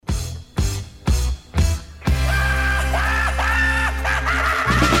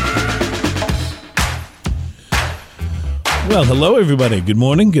Well, hello, everybody. Good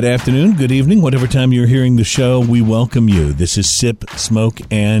morning, good afternoon, good evening. Whatever time you're hearing the show, we welcome you. This is Sip, Smoke,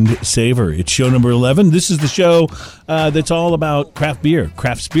 and Savor. It's show number 11. This is the show that's all about craft beer,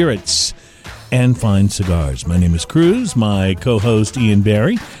 craft spirits, and fine cigars. My name is Cruz. My co-host, Ian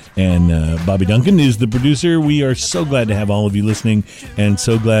Barry, and Bobby Duncan is the producer. We are so glad to have all of you listening, and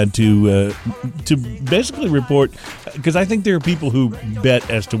so glad to basically report, because I think there are people who bet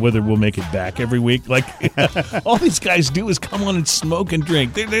as to whether we'll make it back every week. Like, all these guys do is come on and smoke and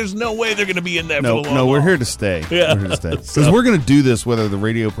drink. There's no way they're going to be in there for a long No, we're haul. here to stay. Yeah. We're here to stay. Because we're going to do this whether the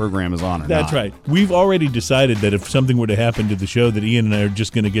radio program is on or not. That's right. We've already decided that if something were to happen to the show, that Ian and I are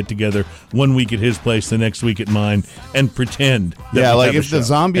just going to get together one week at his place, the next week at mine, and pretend that Yeah, we like have a if the show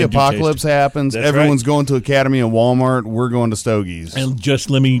zombie and do apocalypse tasting. happens, That's everyone's right. going to Academy and Walmart, we're going to Stogie's. And just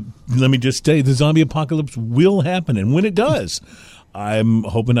let me just say, the zombie apocalypse will happen, and when it does, I'm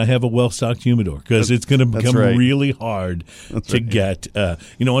hoping I have a well-stocked humidor, because it's going to become right. really hard to get.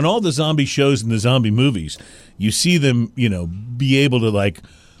 In all the zombie shows and the zombie movies, you see them, be able to like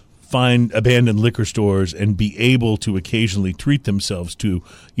find abandoned liquor stores and be able to occasionally treat themselves to,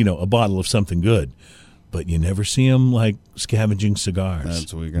 a bottle of something good. But you never see them like scavenging cigars.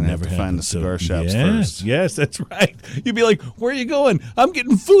 That's what we're going to have to find the cigar shops yes, first. Yes, that's right. You'd be like, where are you going? I'm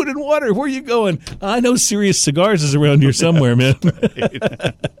getting food and water. Where are you going? I know Serious Cigars is around here somewhere, man.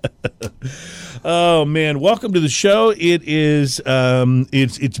 Oh, man. Welcome to the show. It is,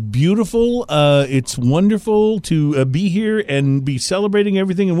 it's beautiful. It's wonderful to be here and be celebrating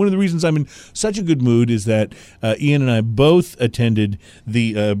everything. And one of the reasons I'm in such a good mood is that Ian and I both attended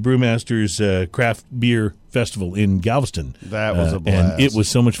the Brewmasters Craft Beer Festival in Galveston. That was a blast. And it was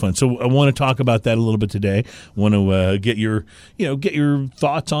so much fun. So I want to talk about that a little bit today. Want to get your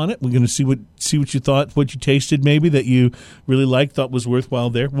thoughts on it. We're going to see what you thought, what you tasted maybe that you really liked, thought was worthwhile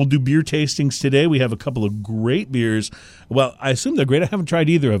there. We'll do beer tastings today. We have a couple of great beers. Well, I assume they're great. I haven't tried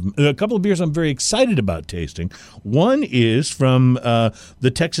either of them. A couple of beers I'm very excited about tasting. One is from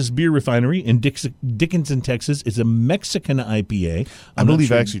the Texas Beer Refinery in Dickinson, Texas. It's a Mexican IPA. I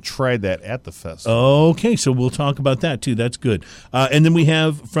believe I actually tried that at the festival. Okay, so we'll talk about that too. That's good. And then we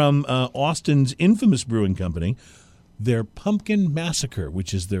have from Austin's infamous brewing company, their Pumpkin Massacre,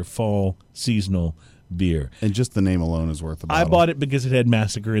 which is their fall seasonal beer. And just the name alone is worth a bottle. I bought it because it had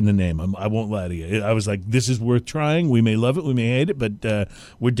Massacre in the name. I won't lie to you. I was like, this is worth trying. We may love it, we may hate it, but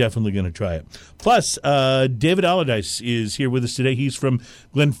we're definitely going to try it. Plus, David Allardyce is here with us today. He's from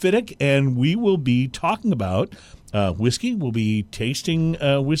Glenfiddich, and we will be talking about whiskey. We'll be tasting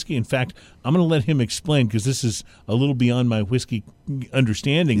whiskey. In fact, I'm going to let him explain, because this is a little beyond my whiskey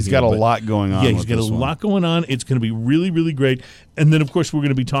understanding. He's got a lot going on. Yeah, he's got a lot going on. It's going to be really, really great. And then, of course, we're going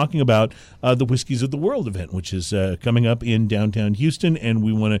to be talking about the Whiskeys of the World event, which is coming up in downtown Houston, and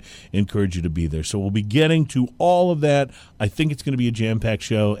we want to encourage you to be there. So we'll be getting to all of that. I think it's going to be a jam-packed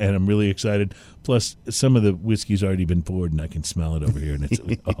show, and I'm really excited. Plus, some of the whiskey's already been poured, and I can smell it over here. And it's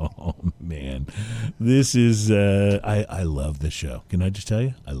oh man, this is I love this show. Can I just tell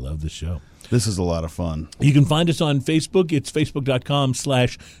you, I love this show. This is a lot of fun. You can find us on Facebook. It's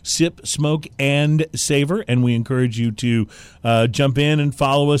facebook.com/Sip, Smoke, and Savor. And we encourage you to jump in and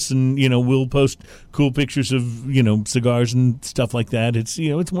follow us. And, we'll post cool pictures of, cigars and stuff like that. It's,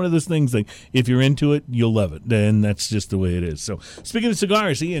 it's one of those things like if you're into it, you'll love it. And that's just the way it is. So speaking of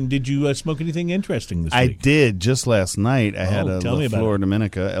cigars, Ian, did you smoke anything interesting this week? I did. Just last night, I had a La Flor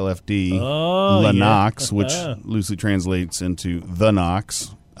Dominica LFD La Knox, which loosely translates into The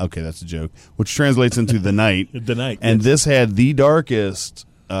Knox. Okay, that's a joke. Which translates into the night. The night. And this had the darkest,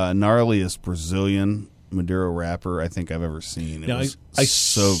 gnarliest Brazilian Maduro wrapper I think I've ever seen. It was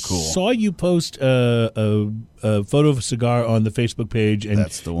so cool. I saw you post a photo of a cigar on the Facebook page, and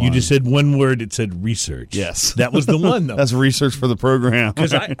that's the one. You just said one word. It said research. Yes, that was the one though. That's research for the program.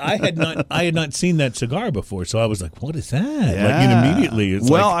 Because I had not seen that cigar before, so I was like, "What is that?" Yeah. Like, immediately. It's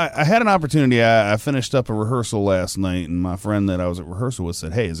I had an opportunity. I finished up a rehearsal last night, and my friend that I was at rehearsal with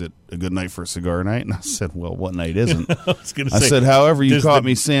said, "Hey, is it a good night for a cigar night?" And I said, "Well, what night isn't?" I said, "However, you caught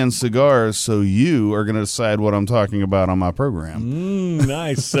me saying cigars, so you are going to decide what I'm talking about on my program."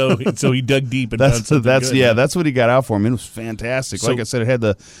 Nice. So he dug deep and that's found something good. That's what he got out for me. It was fantastic. Like I said,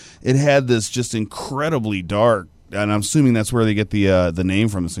 it had this just incredibly dark, and I'm assuming that's where they get the name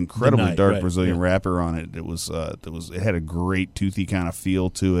from. This incredibly dark Brazilian wrapper on it. It had a great toothy kind of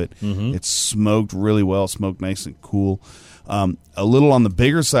feel to it. Mm-hmm. It smoked really well. Smoked nice and cool. A little on the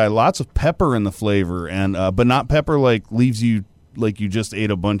bigger side. Lots of pepper in the flavor, and but not pepper like leaves you like you just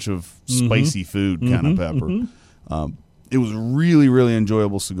ate a bunch of spicy food kind of pepper. Mm-hmm. It was really, really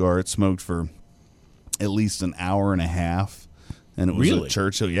enjoyable cigar. It smoked for at least an hour and a half. And it was really? a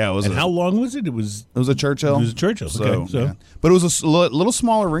Churchill. Yeah, it was. And how long was it? It was a Churchill. It was a Churchill. Okay, so. Yeah. But it was a little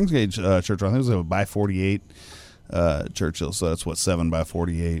smaller ring gauge Churchill. I think it was a by 48 Churchill. So that's what, 7 by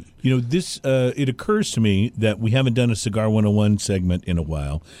 48. You know, this it occurs to me that we haven't done a Cigar 101 segment in a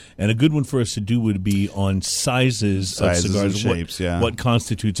while, and a good one for us to do would be on sizes of cigars, and shapes. What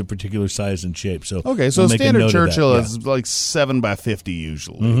constitutes a particular size and shape. So okay, so we'll a standard Churchill yeah. is like 7 by 50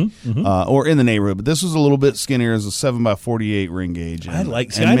 usually, or in the neighborhood. But this was a little bit skinnier, as a 7 by 48 ring gauge. And, I like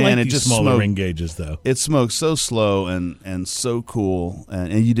these smaller smoked, ring gauges though. It smoked so slow and so cool,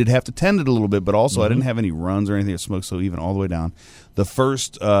 and you did have to tend it a little bit, but also I didn't have any runs or anything. It smoked so even all the way down. The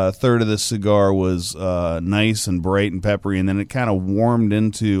first third of this cigar was nice and bright and peppery, and then it kind of warmed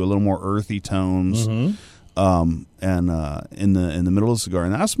into a little more earthy tones. And in the middle of the cigar,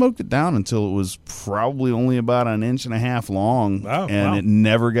 and I smoked it down until it was probably only about 1.5 inches long, it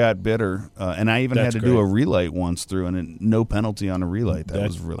never got bitter. And I even had to do a relight once through, and no penalty on a relight. That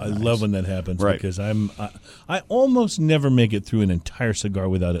was really nice. I love when that happens, right. Because I almost never make it through an entire cigar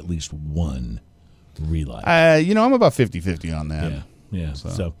without at least one relight. I'm about 50-50 on that. Yeah.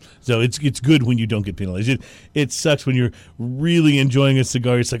 So it's good when you don't get penalized. It sucks when you're really enjoying a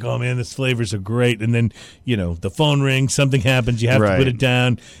cigar. It's like, oh man, this flavors are great, and then the phone rings, something happens, you have to put it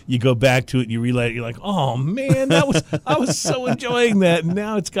down. You go back to it, you relight it. You're like, oh man, I was so enjoying that, and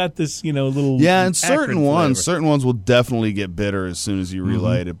now it's got this little and certain ones will definitely get bitter as soon as you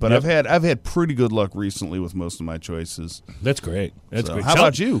relight it. But I've had pretty good luck recently with most of my choices. That's great. That's great. How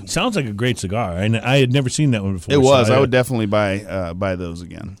about you? Sounds like a great cigar, and I had never seen that one before. It was. I would definitely buy those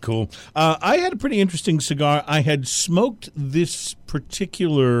again. Cool. I had a pretty interesting cigar. I had smoked this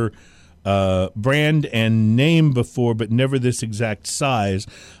particular brand and name before, but never this exact size.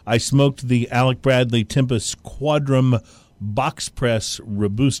 I smoked the Alec Bradley Tempus Quadrum Box Press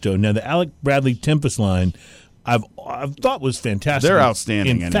Robusto. Now, the Alec Bradley Tempus line, I've thought was fantastic. They're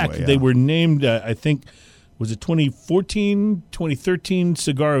outstanding. In fact, they were named, I think, was it 2014, 2013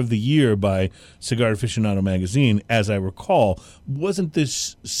 Cigar of the Year by Cigar Aficionado magazine, as I recall. Wasn't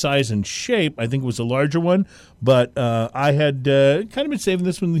this size and shape? I think it was a larger one, but I had kind of been saving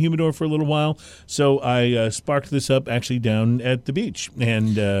this one in the humidor for a little while, so I sparked this up actually down at the beach,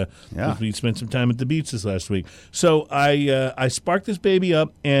 and we spent some time at the beach this last week. So I sparked this baby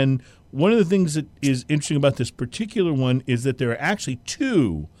up, and one of the things that is interesting about this particular one is that there are actually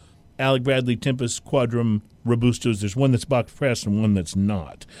two Alec Bradley Tempus Quadrum Robustos. There's one that's box pressed and one that's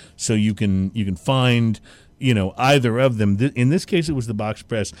not. So you can find either of them. In this case, it was the box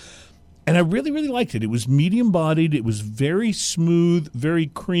press, and I really, really liked it. It was medium bodied. It was very smooth, very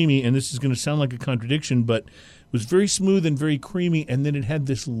creamy. And this is going to sound like a contradiction, but it was very smooth and very creamy. And then it had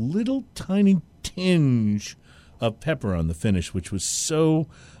this little tiny tinge of pepper on the finish, which was so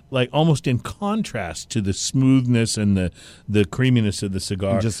almost in contrast to the smoothness and the creaminess of the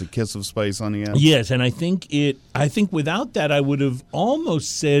cigar. And just a kiss of spice on the end. Yes, and I think without that I would have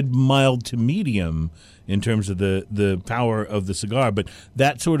almost said mild to medium in terms of the power of the cigar, but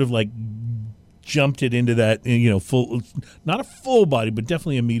that sort of jumped it into that full, not a full body, but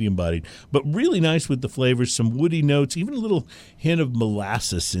definitely a medium bodied, but really nice with the flavors, some woody notes, even a little hint of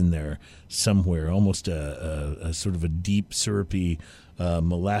molasses in there somewhere, almost a sort of a deep syrupy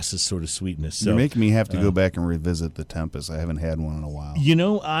molasses sort of sweetness. So, you're making me have to go back and revisit the Tempus. I haven't had one in a while.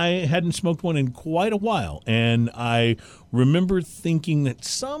 I hadn't smoked one in quite a while, and I remember thinking that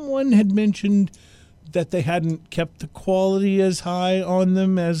someone had mentioned that they hadn't kept the quality as high on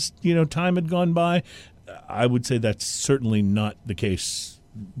them as time had gone by. I would say that's certainly not the case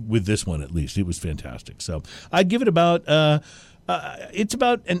with this one. At least it was fantastic. So I'd give it about. It's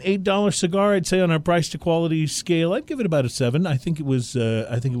about an $8 cigar, I'd say, on our price to quality scale. I'd give it about a 7. I think it was.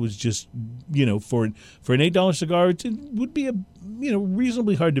 Just for an $8 cigar, it would be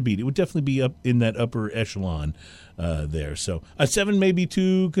reasonably hard to beat. It would definitely be up in that upper echelon there. So a 7 may be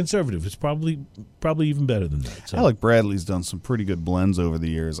too conservative. It's probably even better than that. So. Alec Bradley's done some pretty good blends over the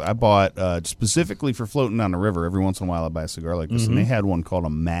years. I bought specifically for floating down the river. Every once in a while, I buy a cigar like this, and they had one called a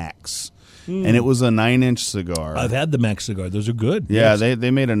Max. And it was a 9-inch cigar. I've had the Max cigar. Those are good. Yeah, yes.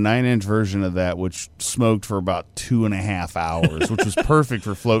 They made a 9-inch version of that, which smoked for about 2.5 hours, which was perfect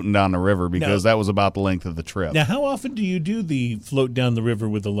for floating down the river because that was about the length of the trip. Now, how often do you do the float down the river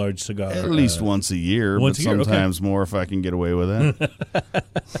with a large cigar? At least once a year, but sometimes more if I can get away with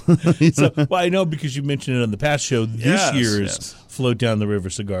it. So, I know because you mentioned it on the past show. This year's float down the river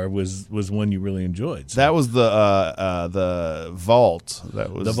cigar was one you really enjoyed. So. That was the Vault.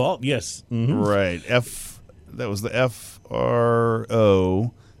 That was the Vault. Yes. Right. That was the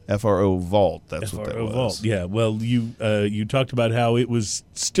FRO FRO Vault. That's FRO what that was. Vault. Yeah. Well, you talked about how it was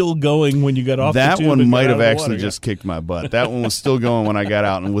still going when you got off. That the tube one might have actually water, just kicked my butt. That one was still going when I got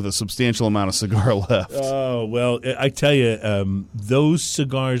out, and with a substantial amount of cigar left. Oh well, I tell you, those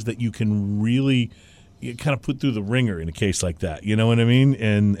cigars that you can really kind of put through the ringer in a case like that. You know what I mean?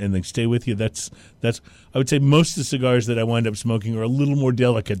 And they stay with you. That's. I would say most of the cigars that I wind up smoking are a little more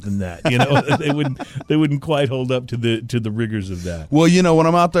delicate than that. You know, they wouldn't quite hold up to the rigors of that. Well, you know, when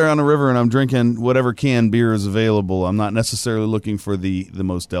I'm out there on the river and I'm drinking whatever canned beer is available, I'm not necessarily looking for the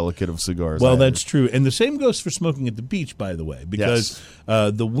most delicate of cigars. Well, that's true, and the same goes for smoking at the beach, by the way, because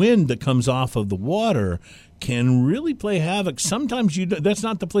the wind that comes off of the water can really play havoc. Sometimes that's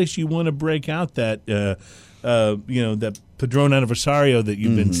not the place you want to break out that that Padron Aniversario that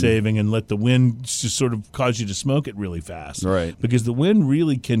you've been saving and let the wind just sort of cause you to smoke it really fast. Right. Because the wind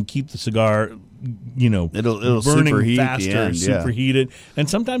really can keep the cigar, it'll burning superheat faster, superheat it, and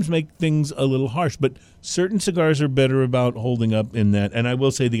sometimes make things a little harsh. But certain cigars are better about holding up in that. And I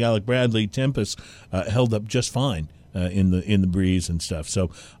will say the Alec Bradley Tempest held up just fine. In the breeze and stuff, so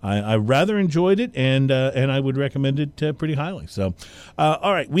I rather enjoyed it, and I would recommend it pretty highly. So,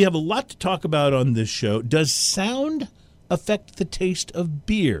 all right, we have a lot to talk about on this show. Does sound affect the taste of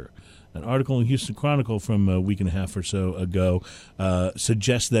beer? An article in Houston Chronicle from a week and a half or so ago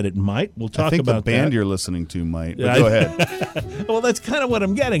suggests that it might. We'll talk about that. I think the band you're listening to might. But go ahead. Well, that's kind of what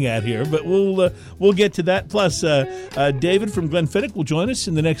I'm getting at here, but we'll get to that. Plus, David from Glenfiddich will join us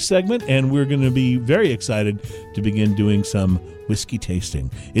in the next segment, and we're going to be very excited to begin doing some whiskey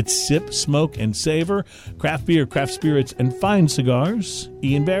tasting. It's Sip, Smoke, and Savor, craft beer, craft spirits, and fine cigars.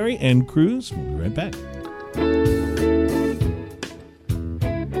 Ian Barry and Cruz. We'll be right back.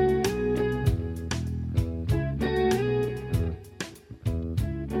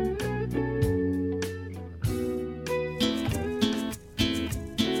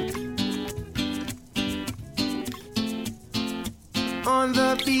 On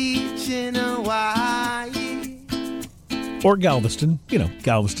the beach in Hawaii. Or Galveston,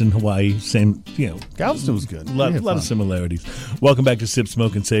 Galveston, Hawaii, same, Galveston was good. A lot of similarities. Welcome back to Sip,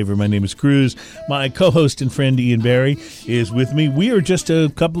 Smoke, and Savor. My name is Cruz. My co-host and friend Ian Barry is with me. We are just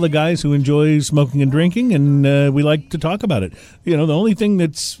a couple of guys who enjoy smoking and drinking, and we like to talk about it. The only thing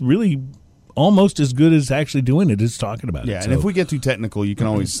that's really almost as good as actually doing it is talking about it. Yeah, and if we get too technical, you can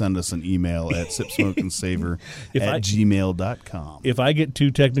always send us an email at sipsmokeandsavor@gmail.com. If I get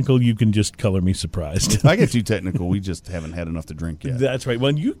too technical, you can just color me surprised. If I get too technical, we just haven't had enough to drink yet. That's right.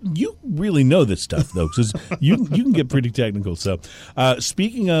 Well, you really know this stuff, though, because you can get pretty technical. So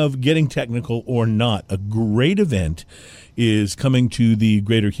speaking of getting technical or not, a great event is coming to the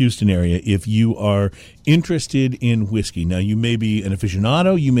greater Houston area if you are interested in whiskey. Now, you may be an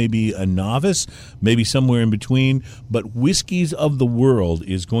aficionado, you may be a novice, maybe somewhere in between, but Whiskeys of the World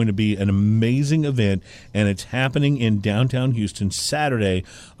is going to be an amazing event, and it's happening in downtown Houston Saturday,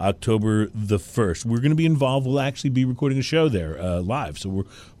 October the 1st. We're going to be involved. We'll actually be recording a show there live, so we're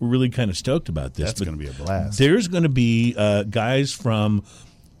really kind of stoked about this. That's going to be a blast. There's going to be guys from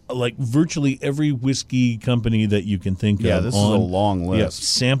like virtually every whiskey company that you can think of. Yeah, this is a long list. Yeah,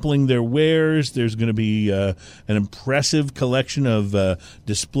 sampling their wares. There's going to be an impressive collection of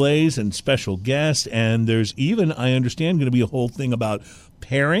displays and special guests. And there's even, I understand, going to be a whole thing about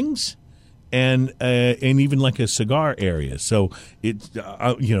pairings and even like a cigar area. So it,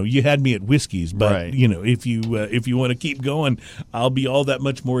 you had me at whiskeys, but right. If you want to keep going, I'll be all that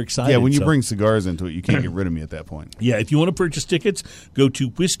much more excited. Yeah, when you bring cigars into it, you can't get rid of me at that point. Yeah, if you want to purchase tickets, go to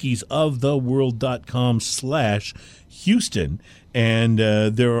whiskeysoftheworld.com/Houston. And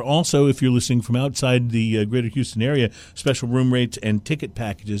there are also, if you're listening from outside the greater Houston area, special room rates and ticket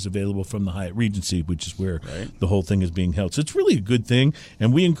packages available from the Hyatt Regency, which is where the whole thing is being held. So it's really a good thing,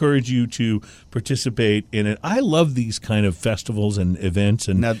 and we encourage you to participate in it. I love these kind of festivals and events.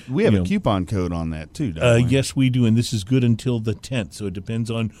 And now, we have a coupon code on that, too, don't we? Yes, we do, and this is good until the 10th, so it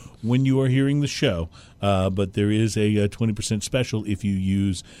depends on when you are hearing the show. But there is a 20% special if you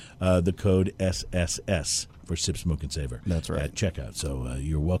use the code SSS. For Sip, Smoke, and Savor. That's right. At checkout. So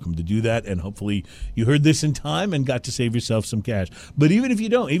you're welcome to do that, and hopefully you heard this in time and got to save yourself some cash. But even if you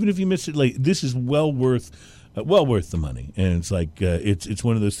don't, even if you missed it late, this is well worth the money. And it's like it's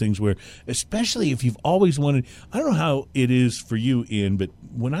one of those things where, especially if you've always wanted, I don't know how it is for you, Ian, but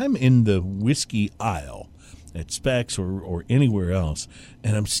when I'm in the whiskey aisle at Specs or anywhere else,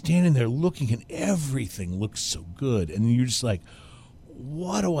 and I'm standing there looking and everything looks so good, and you're just like,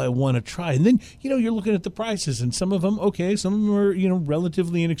 what do I want to try? And then, you're looking at the prices, and some of them, okay, some of them are,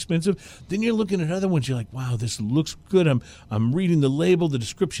 relatively inexpensive. Then you're looking at other ones, you're like, wow, this looks good. I'm reading the label, the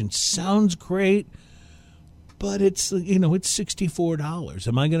description sounds great, but it's $64.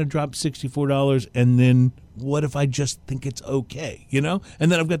 Am I going to drop $64 and then what if I just think it's okay, And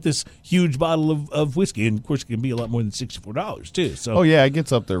then I've got this huge bottle of whiskey, and of course it can be a lot more than $64 too. So it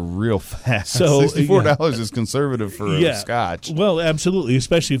gets up there real fast. So $64 is conservative for a Scotch. Well, absolutely,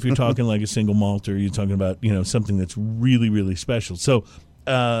 especially if you're talking like a single malt, or you're talking about something that's really, really special. So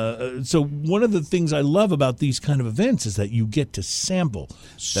one of the things I love about these kind of events is that you get to sample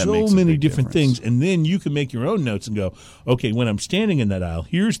so many different things, and then you can make your own notes and go, okay, when I'm standing in that aisle,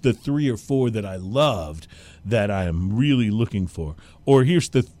 here's the 3 or 4 that I loved that I am really looking for, or here's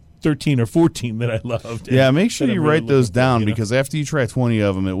the 13 or 14 that I loved. Yeah, make sure you write those down, because after you try 20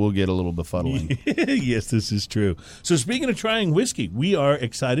 of them, it will get a little befuddling. Yes, this is true. So speaking of trying whiskey, we are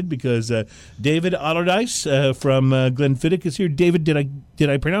excited because David Allardyce from Glenfiddich is here. David, did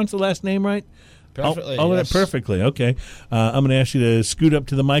I pronounce the last name right? Perfectly. Yes. Perfectly. Okay. I'm going to ask you to scoot up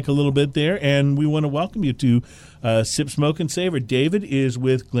to the mic a little bit there, and we want to welcome you to Sip, Smoke, and Savor. David is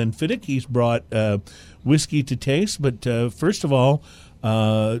with Glenfiddich. He's brought whiskey to taste, but first of all,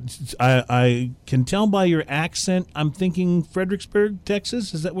 I can tell by your accent, I'm thinking Fredericksburg,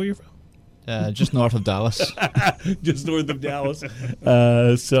 Texas. Is that where you're from? Just north of Dallas. Just north of Dallas.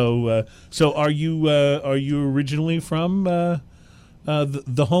 So are you originally from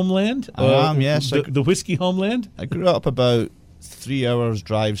the homeland? I am, yes. The whiskey homeland? I grew up about 3 hours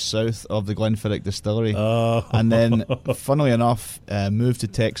drive south of the Glenfiddich distillery, and then, funnily enough, moved to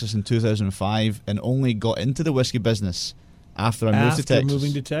Texas in 2005 and only got into the whiskey business after I moved to Texas. After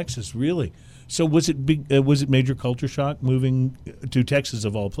moving to Texas, really? So was it big? Was it major culture shock moving to Texas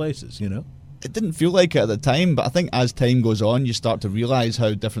of all places? It didn't feel like it at the time, but I think as time goes on, you start to realize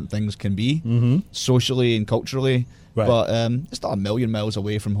how different things can be, socially and culturally. Right. But it's not a million miles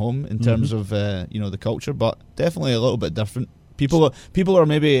away from home in terms of the culture, but definitely a little bit different. People are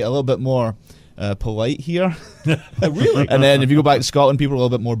maybe a little bit more polite here. Really? And then if you go back to Scotland, people are a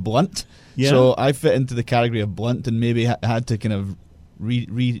little bit more blunt. Yeah. So I fit into the category of blunt, and maybe had to kind of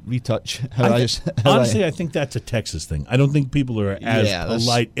retouch how honestly, I think that's a Texas thing. I don't think people are as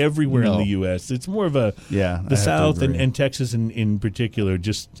polite everywhere in the U.S. It's more of the South and Texas in particular.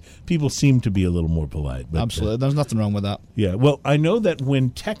 Just people seem to be a little more polite. But, absolutely, there's nothing wrong with that. Yeah, well, I know that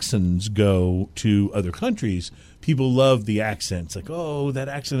when Texans go to other countries, people love the accents. Like, oh, that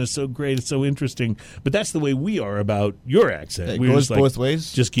accent is so great, it's so interesting. But that's the way we are about your accent. It We're goes just both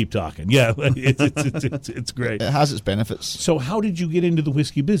ways. Just keep talking. Yeah, it's great. It has its benefits. So how did you get into the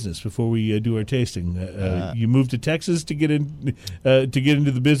whiskey business before we do our tasting? You moved to Texas to get into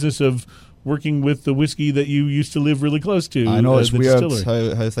the business of working with the whiskey that you used to live really close to. I know, it's weird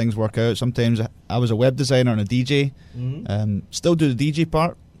how things work out. Sometimes I was a web designer and a DJ. Still do the DJ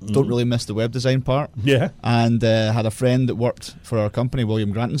part. Don't really miss the web design part. Yeah. And had a friend that worked for our company,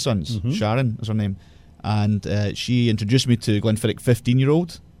 William Grant & Sons. Sharon is her name. And she introduced me to Glenfiddich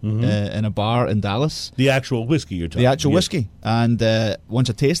 15-year-old in a bar in Dallas. The actual whiskey you're talking about. The actual whiskey. And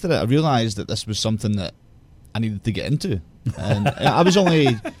once I tasted it, I realised that this was something that I needed to get into. And I was only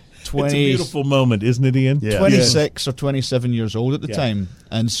 20. It's a beautiful moment, isn't it, Ian? Yeah. 26 or 27 years old at the time.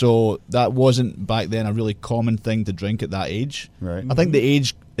 And so that wasn't back then a really common thing to drink at that age. Right. I think the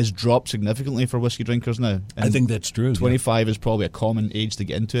age has dropped significantly for whiskey drinkers now. And I think that's true. 25 is probably a common age to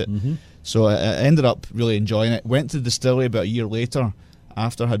get into it. So I ended up really enjoying it. Went to the distillery about a year later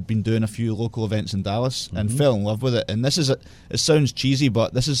after I had been doing a few local events in Dallas and fell in love with it. And this is it sounds cheesy,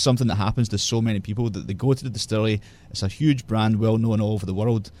 but this is something that happens to so many people, that they go to the distillery. It's a huge brand, well known all over the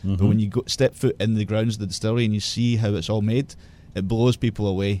world. But when you step foot in the grounds of the distillery and you see how it's all made, it blows people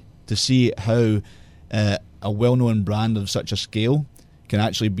away to see how a well-known brand of such a scale can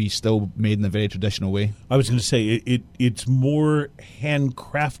actually be still made in a very traditional way. I was going to say it's more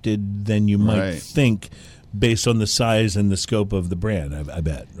handcrafted than you might think, based on the size and the scope of the brand, I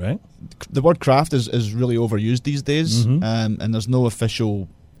bet, right? The word craft is really overused these days, and there's no official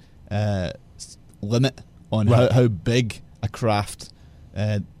limit on how big a craft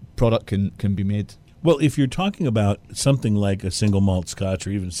product can be made. Well, if you're talking about something like a single malt scotch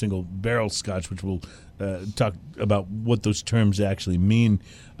or even single barrel scotch, which we'll talk about what those terms actually mean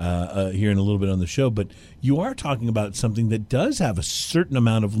here in a little bit on the show, but you are talking about something that does have a certain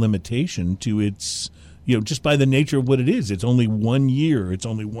amount of limitation to its, just by the nature of what it is. It's only 1 year. It's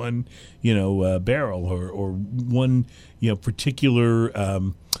only one, barrel or one, particular,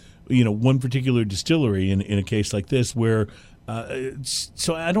 one particular distillery in a case like this where,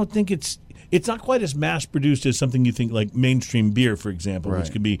 so I don't think it's not quite as mass-produced as something you think like mainstream beer, for example,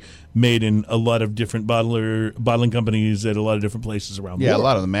 which could be made in a lot of different bottling companies at a lot of different places around the world. Yeah, a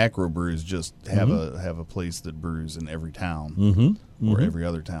lot of the macro brews just have a place that brews in every town. or every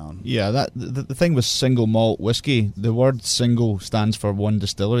other town. Yeah, that the thing with single malt whiskey, the word single stands for one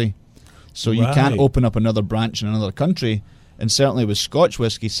distillery. So you can't open up another branch in another country. And certainly with Scotch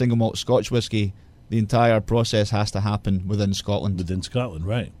whiskey, single malt Scotch whiskey, the entire process has to happen within Scotland. Within Scotland,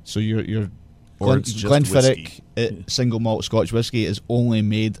 right. So your Or it's just Glenfiddich single malt Scotch whiskey is only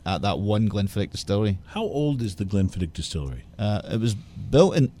made at that one Glenfiddich distillery. How old is the Glenfiddich distillery? It was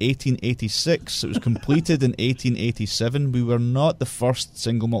built in 1886. It was completed in 1887. We were not the first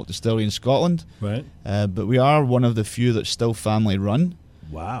single malt distillery in Scotland, right? But we are one of the few that's still family run.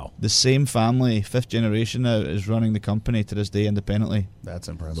 Wow. The same family, 5th generation now, is running the company to this day independently. That's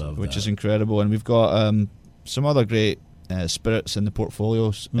impressive. Which is incredible. And we've got some other great spirits in the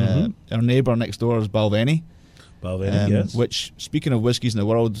portfolios. Our neighbour next door is Balvenie. Yes. Which, speaking of whiskies in the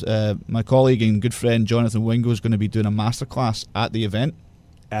world, my colleague and good friend Jonathan Wingo is going to be doing a masterclass at the event.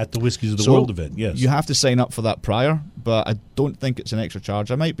 At the Whiskies of the World event, yes. You have to sign up for that prior, but I don't think it's an extra charge.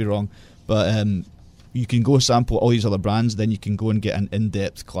 I might be wrong, but you can go sample all these other brands, then you can go and get an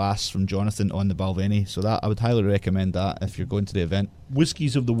in-depth class from Jonathan on the Balvenie. So that I would highly recommend that if you're going to the event.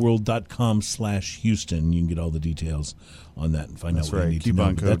 whiskiesoftheworld.com/Houston. You can get all the details on that and find out what you need to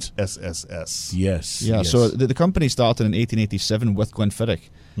know. Coupon code SSS. Yes. Yeah, yes. so the company started in 1887 with Glenfiddich,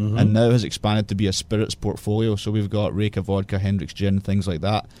 and now has expanded to be a spirits portfolio. So we've got Reyka vodka, Hendrick's gin, things like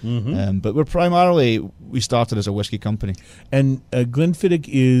that. But we started as a whiskey company. And Glenfiddich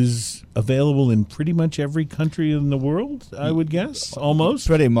is available in pretty much every country in the world, I would guess, almost?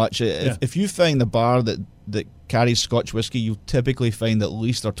 Pretty much. If you find a bar that carries Scotch whiskey, you'll typically find at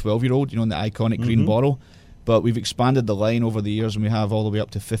least our 12-year-old, in the iconic green bottle. But we've expanded the line over the years, and we have all the way up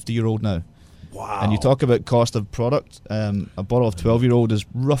to 50-year-old now. Wow. And you talk about cost of product, a bottle of 12-year-old is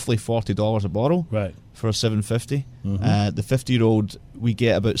roughly $40 a bottle, right, for a 750. The 50-year-old, we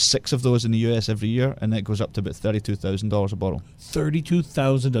get about 6 of those in the US every year, and that goes up to about $32,000 a bottle.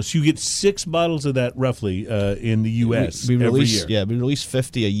 $32,000. So you get 6 bottles of that roughly in the US we every release, year. Yeah, we release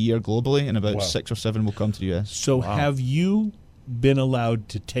 50 a year globally, and about 6 or 7 will come to the US. So have you been allowed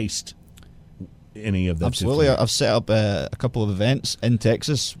to taste any of that? Absolutely. I've set up a couple of events in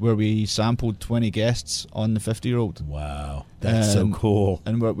Texas where we sampled 20 guests on the 50-year-old. Wow, that's so cool.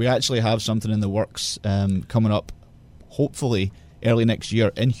 And we actually have something in the works coming up, hopefully early next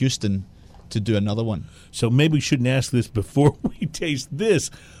year in Houston, to do another one. So maybe we shouldn't ask this before we taste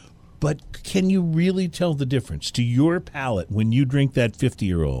this, but can you really tell the difference to your palate when you drink that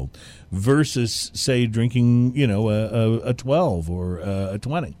 50-year-old versus, say, drinking, a 12 or a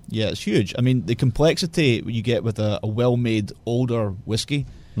 20? Yeah, it's huge. I mean, the complexity you get with a well-made older whiskey,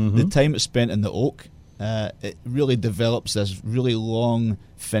 the time it's spent in the oak, it really develops this really long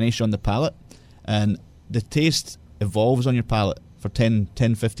finish on the palate, and the taste evolves on your palate for 10,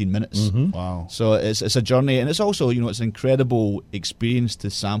 15 minutes. Wow. So it's a journey, and it's also, it's an incredible experience to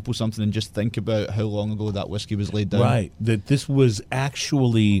sample something and just think about how long ago that whiskey was laid down. Right, that this was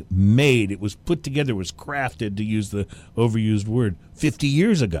actually made, it was put together, it was crafted, to use the overused word, 50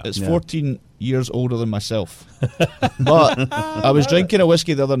 years ago. It's 14 years older than myself. But I was drinking a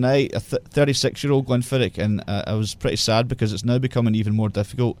whiskey the other night, a 36-year-old Glenfiddich, and I was pretty sad because it's now becoming even more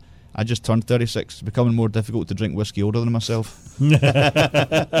difficult. I just turned 36. It's becoming more difficult to drink whiskey older than myself.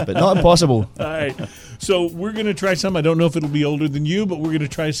 But not impossible. All right. So we're going to try some. I don't know if it'll be older than you, but we're going to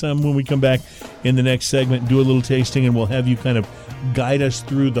try some when we come back in the next segment, do a little tasting, and we'll have you kind of guide us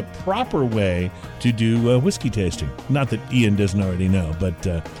through the proper way to do whiskey tasting. Not that Ian doesn't already know, but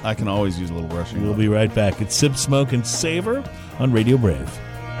I can always use a little brushing. We'll be right back. It's Sip, Smoke, and Savor on Radio Brave.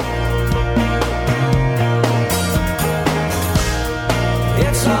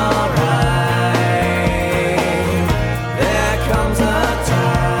 It's alright. There comes a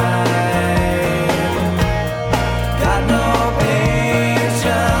time. Got no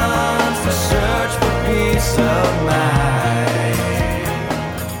patience to search for peace of mind.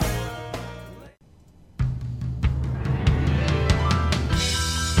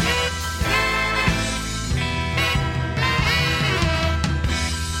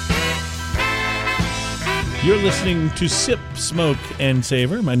 You're listening to Sip, Smoke, and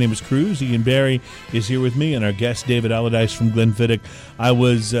Savor. My name is Cruz. Ian Barry is here with me, and our guest, David Allardyce from Glenfiddich. I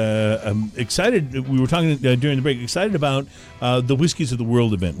was excited. We were talking during the break, excited about the Whiskies of the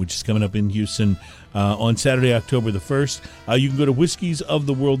World event, which is coming up in Houston on Saturday, October the 1st. You can go to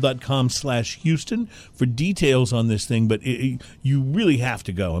whiskiesoftheworld.com/Houston for details on this thing, but you really have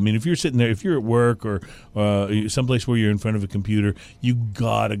to go. I mean, if you're sitting there, if you're at work or someplace where you're in front of a computer, you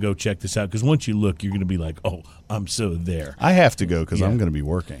got to go check this out, because once you look, you're going to be like, oh, I'm so there. I have to go because I'm going to be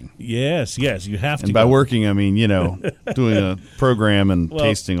working. Yes, you have to. And by working, I mean, doing a program and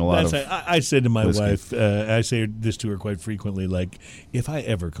tasting a lot of. I said to my whiskey. wife, I say this to her quite frequently, like, if I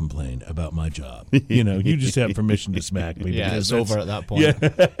ever complain about my job, you just have permission to smack me. Yeah, it's over at that point. Yeah,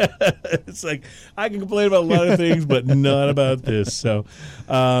 it's like I can complain about a lot of things, but not about this. So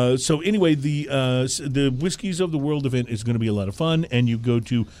anyway, the Whiskeys of the World event is going to be a lot of fun, and you go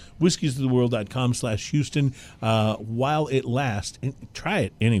to whiskiesoftheworld.com/Houston while it lasts. And try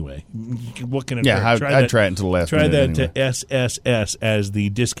it anyway. What can it hurt? I'd try it until the last Try minute that anyway. SSS as the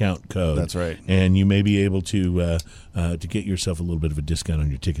discount code. That's right. And you may be able to get yourself a little bit of a discount on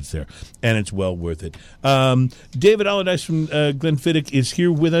your tickets there, and it's well worth it. David Allardyce from Glenfiddich is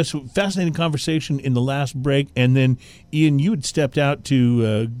here with us. Fascinating conversation in the last break, and then Ian, you had stepped out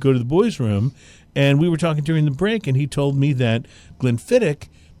to go to the boys' room, and we were talking during the break, and he told me that Glenfiddich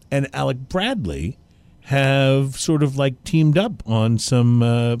and Alec Bradley have sort of like teamed up on some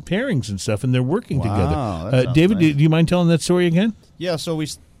pairings and stuff, and they're working Wow, that together. sounds David, nice. do you mind telling that story again? Yeah, so we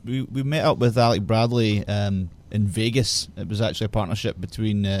met up with Alec Bradley in Vegas. It was actually a partnership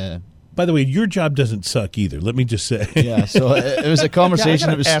between. By the way, your job doesn't suck either. Let me just say. Yeah, so it was a conversation.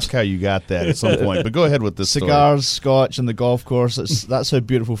 I It was ask how you got that at some point, but go ahead with this cigars, scotch, and the golf course. That's how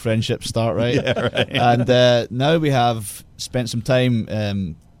beautiful friendships start, right? Yeah, right. And now we have spent some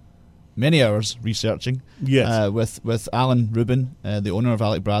time, many hours researching. Yes. With Alan Rubin, the owner of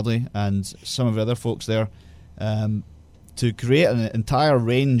Alec Bradley, and some of the other folks there, to create an entire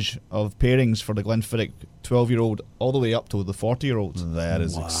range of pairings for the Glenfiddich 12-year-old all the way up to the 40-year-old. That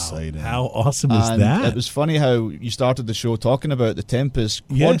is exciting. How awesome is And that? it was funny how you started the show talking about the Tempest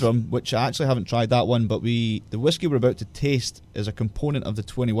Yes. Quadrum, which I actually haven't tried that one, but the whiskey we're about to taste is a component of the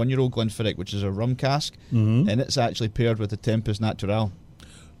 21-year-old Glenfiddich, which is a rum cask, and it's actually paired with the Tempest Natural.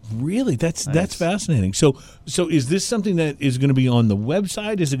 Really, that's fascinating. So is this something that is going to be on the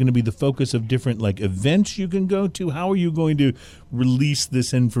website? Is it going to be the focus of different like events you can go to? How are you going to release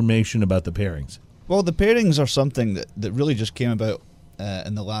this information about the pairings? Well, the pairings are something that really just came about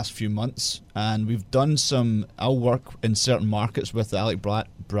in the last few months, and we've done I'll work in certain markets with the Alec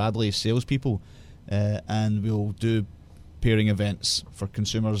Bradley salespeople, and we'll do pairing events for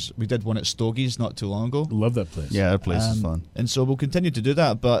consumers. We did one at Stogie's not too long ago. Love that place. Yeah, that place is fun. And so we'll continue to do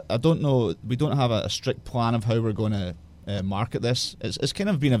that, but I don't know, we don't have a strict plan of how we're going to market this. It's kind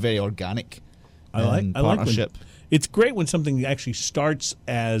of been a very organic I like partnership. it's great when something actually starts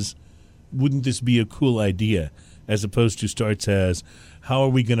as, wouldn't this be a cool idea, as opposed to starts as, how are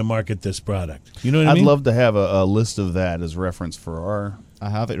we going to market this product? You know what I mean? I'd love to have a list of that as reference for our. I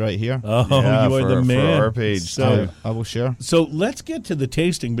have it right here. Oh, Yeah, you are the for man. our page. So, I will share. so let's get to the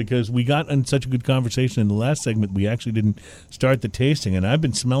tasting, because we got in such a good conversation in the last segment. We actually didn't start the tasting, and I've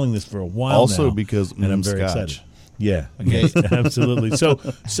been smelling this for a while Also now, because and I'm very scotch. excited. Yeah, yes, absolutely.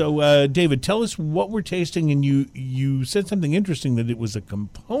 So, David, tell us what we're tasting, and you said something interesting, that it was a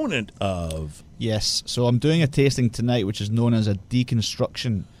component of. Yes, so I'm doing a tasting tonight which is known as a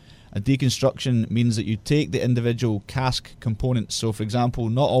deconstruction. A deconstruction means that you take the individual cask components. So, for example,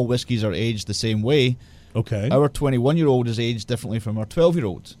 not all whiskies are aged the same way. Okay. Our 21-year-old is aged differently from our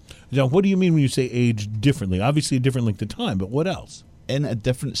 12-year-old. Now, what do you mean when you say aged differently? Obviously, a different length of time, but what else? In a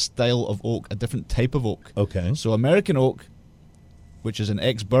different style of oak, a different type of oak. Okay. So American oak, which is an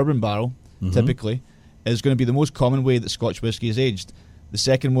ex-bourbon barrel, typically, is going to be the most common way that Scotch whisky is aged. The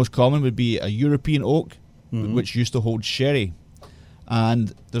second most common would be a European oak, which used to hold sherry.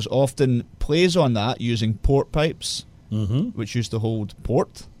 And there's often plays on that using port pipes, which used to hold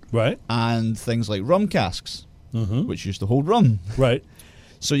port, Right. and things like rum casks, which used to hold rum. Right.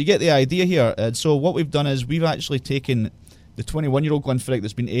 So you get the idea here. And so what we've done is we've actually taken the 21-year-old Glenfiddich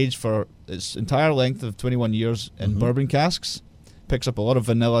that's been aged for its entire length of 21 years in bourbon casks, picks up a lot of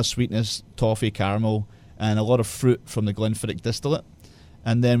vanilla, sweetness, toffee, caramel, and a lot of fruit from the Glenfiddich distillate.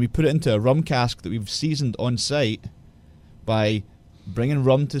 And then we put it into a rum cask that we've seasoned on site by bringing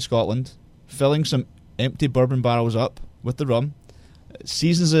rum to Scotland, filling some empty bourbon barrels up with the rum. It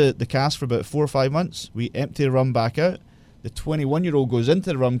seasons the cask for about 4 or 5 months. We empty the rum back out. The 21-year-old goes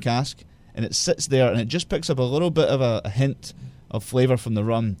into the rum cask, and it sits there, and it just picks up a little bit of a hint of flavour from the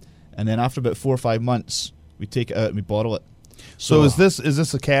rum. And then after about 4 or 5 months, we take it out and we bottle it. So is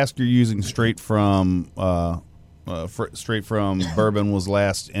this a cask you're using straight from bourbon was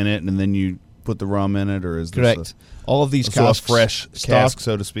last in it, and then you put the rum in it, or is correct? This All of these so casks, a fresh cask,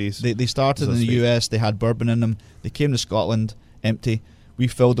 so to speak. They started in the US. They had bourbon in them. They came to Scotland empty. We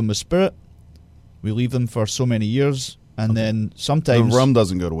filled them with spirit. We leave them for so many years, and then sometimes the rum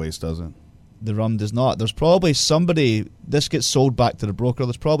doesn't go to waste, does it? The rum does not. There's probably somebody. This gets sold back to the broker.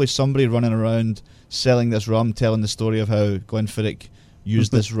 There's probably somebody running around selling this rum, telling the story of how Glenfiddich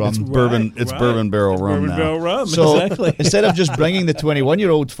used this rum. It's bourbon. It's bourbon barrel rum bourbon now. barrel rum. So Exactly. instead of just bringing the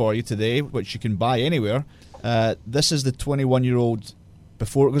 21-year-old for you today, which you can buy anywhere, this is the 21-year-old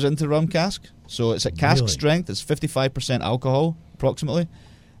before it goes into the rum cask. So it's at cask Really? strength. It's 55% alcohol approximately,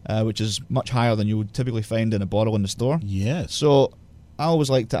 which is much higher than you would typically find in a bottle in the store. Yes. So I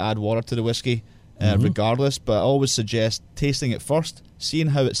always like to add water to the whiskey, regardless, but I always suggest tasting it first, seeing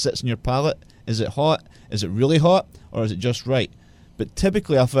how it sits in your palate. Is it hot? Is it really hot? Or is it just right? But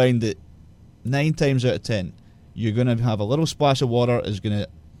typically I find that 9 times out of 10, you're going to have a little splash of water is going to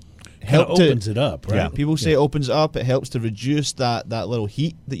help Kinda opens it up, right? Yeah, people say it opens it up. It helps to reduce that little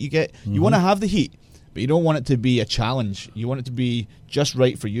heat that you get. You want to have the heat, but you don't want it to be a challenge. You want it to be just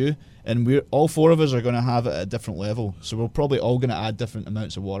right for you. And we're all 4 of us are going to have it at a different level. So we're probably all going to add different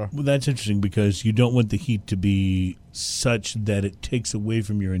amounts of water. Well, that's interesting because you don't want the heat to be such that it takes away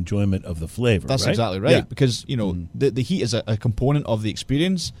from your enjoyment of the flavor. That's right? exactly right. Yeah. Because, you know, the heat is a component of the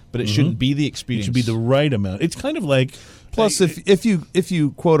experience, but it shouldn't be the It experience. should be the right amount. It's kind of like Plus, if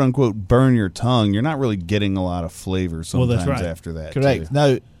you quote unquote burn your tongue, you're not really getting a lot of flavor Well, sometimes that's right. after that. Correct. too.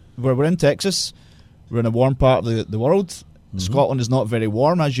 Now, we're in Texas. We're in a warm part of the world. Scotland is not very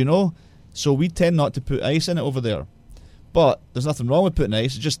warm, as you know. So we tend not to put ice in it over there. But there's nothing wrong with putting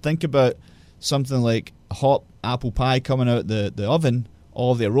ice. Just think about something like a hot apple pie coming out the oven,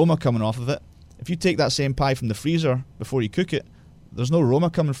 all the aroma coming off of it. If you take that same pie from the freezer before you cook it, there's no aroma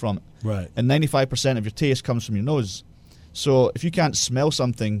coming from it. right. And 95% of your taste comes from your nose. So if you can't smell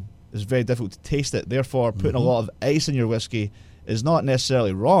something, it's very difficult to taste it. Therefore, putting a lot of ice in your whiskey is not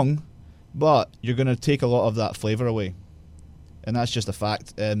necessarily wrong, but you're going to take a lot of that flavour away. And that's just a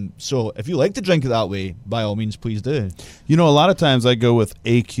fact. So if you like to drink it that way, by all means, please do. You know, a lot of times I go with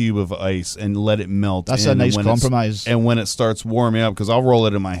a cube of ice and let it melt. That's in a nice when it's- compromise. And when it starts warming up, because I'll roll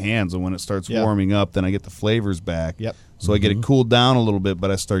it in my hands, and when it starts Yeah. warming up, then I get the flavors back. Yep. So I get it cooled down a little bit,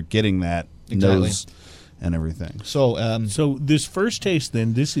 but I start getting that Exactly. nose and everything. So, So this first taste,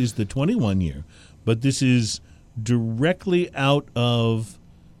 then, this is the 21 year, but this is directly out of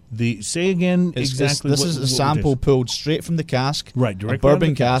the. Say again exactly. this what- is a what sample it is. pulled straight from the cask. Right, a directly out of bourbon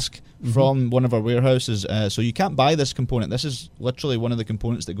the cask. from one of our warehouses. So you can't buy this component. This is literally one of the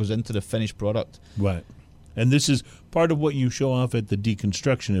components that goes into the finished product. Right, and this is part of what you show off at the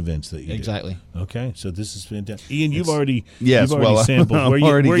deconstruction events that you do. Exactly. Okay, so this is fantastic. Ian, you've It's- already Yes, you've already well, sampled. I'm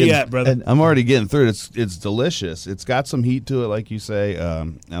Where you getting- at, brother? and- I'm already getting through it. It's delicious. It's got some heat to it, like you say.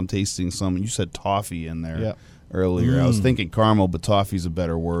 I'm tasting some. You said toffee in there Yeah. earlier. I was thinking caramel, but toffee's a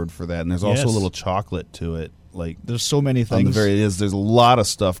better word for that. And there's also Yes. a little chocolate to it. Like There's so many on the things. there's a lot of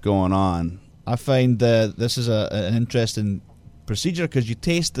stuff going on. I find this is an interesting procedure because you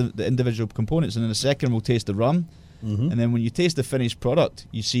taste the individual components, and in a second we'll taste the rum. And then when you taste the finished product,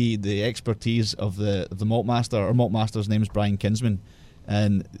 you see the expertise of the malt master. Our malt master's name is Brian Kinsman,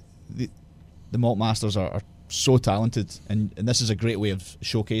 and the malt masters are so talented, and this is a great way of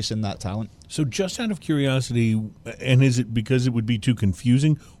showcasing that talent. So, just out of curiosity, and is it because it would be too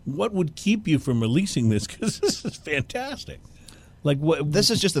confusing? What would keep you from releasing this? Because this is fantastic. Like what? This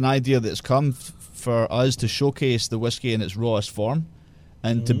is just an idea that's come for us to showcase the whiskey in its rawest form,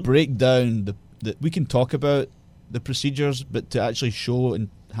 and to break down the. We can talk about the procedures, but to actually show and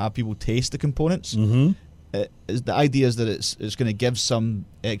have people taste the components. The idea is that it's going to give some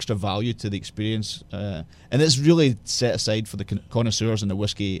extra value to the experience, and it's really set aside for the connoisseurs and the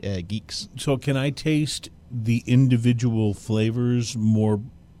whiskey geeks. So, can I taste the individual flavors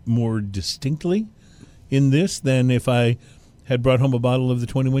more distinctly in this than if I had brought home a bottle of the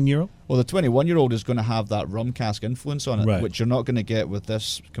 21-year-old? Well, the 21-year-old is going to have that rum cask influence on it, Right. which you're not going to get with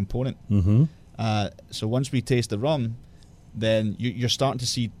this component. So once we taste the rum, then you're starting to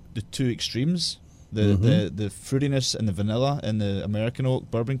see the two extremes. The fruitiness and the vanilla in the American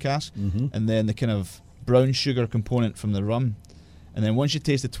oak bourbon cask, and then the kind of brown sugar component from the rum. And then once you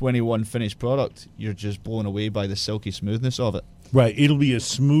taste the 21 finished product, you're just blown away by the silky smoothness of it. Right. It'll be a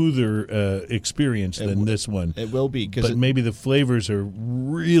smoother experience than this one. It will be, But because maybe the flavors are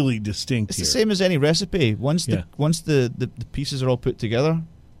really distinct it's here. the same as any recipe. Once Yeah. the pieces are all put together,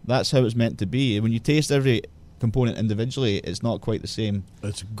 that's how it's meant to be. When you taste every component individually, it's not quite the same.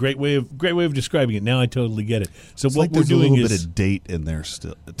 That's a great way of describing it. Now I totally get it. So It's what like we're there's doing a little is bit of date in there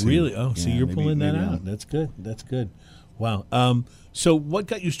still. Too. really. Oh, so Yeah, you're maybe- pulling that maybe out. not. That's good. That's good. Wow. So what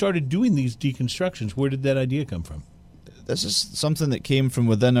got you started doing these deconstructions? Where did that idea come from? This is something that came from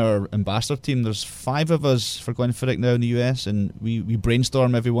within our ambassador team. There's 5 of us for Glenfiddich now in the US, and we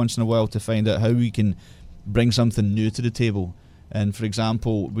brainstorm every once in a while to find out how we can bring something new to the table. And for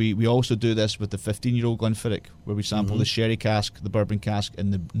example, we also do this with the 15-year-old Glenfiddich, where we sample the sherry cask, the bourbon cask,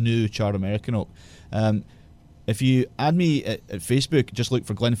 and the new charred American oak. If you add me at Facebook, just look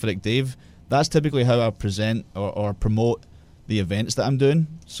for Glenfiddich Dave. That's typically how I present or promote the events that I'm doing.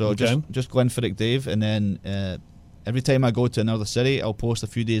 So just Glenfiddich Dave, and then every time I go to another city, I'll post a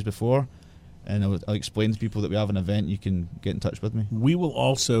few days before, and I'll explain to people that we have an event. You can get in touch with me. We will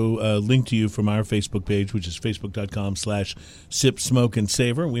also link to you from our Facebook page, which is facebook.com/Sip, Smoke, and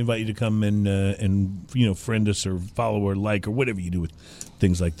Savor. We invite you to come and friend us or follow or like or whatever you do with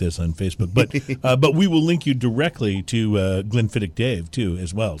things like this on Facebook. But we will link you directly to Glenfiddich Dave too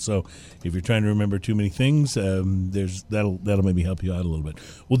as well. So if you're trying to remember too many things, that'll maybe help you out a little bit.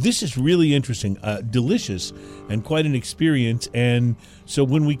 Well, this is really interesting, delicious, and quite an experience. And so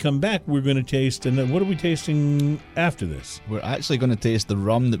when we come back, we're going to taste. And then what are we tasting after this? We're actually going to taste the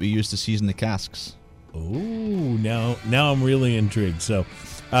rum that we use to season the casks. Oh, now I'm really intrigued. So,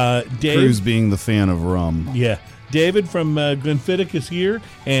 Dave, Cruz being the fan of rum. Yeah. David from Glenfiddich is here,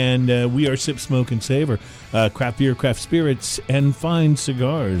 and we are Sip, Smoke, and Savor. Craft beer, craft spirits, and fine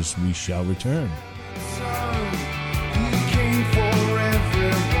cigars. We shall return.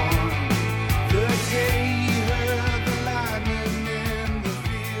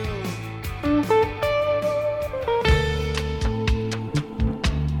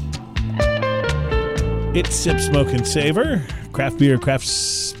 It's Sip, Smoke, and Savor. Craft beer, craft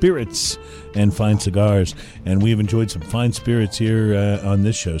spirits, and fine cigars. And we have enjoyed some fine spirits here on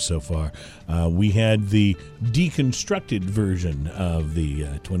this show so far. We had the deconstructed version of the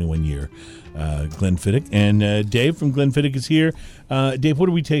 21-year Glenfiddich. And Dave from Glenfiddich is here. Dave, what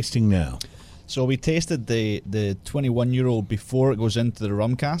are we tasting now? So we tasted the 21-year-old before it goes into the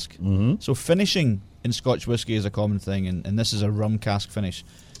rum cask. Mm-hmm. So finishing in Scotch whisky is a common thing, and this is a rum cask finish.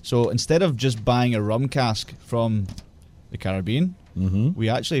 So instead of just buying a rum cask from the Caribbean, we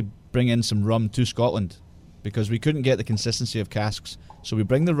actually bring in some rum to Scotland because we couldn't get the consistency of casks. So we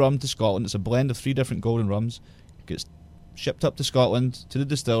bring the rum to Scotland. It's a blend of 3 different golden rums. It gets shipped up to Scotland to the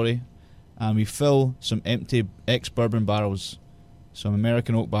distillery, and we fill some empty ex-bourbon barrels, some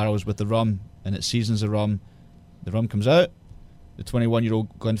American oak barrels with the rum, and it seasons the rum. The rum comes out, the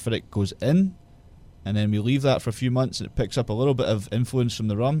 21-year-old Glenfiddich goes in, and then we leave that for a few months, and it picks up a little bit of influence from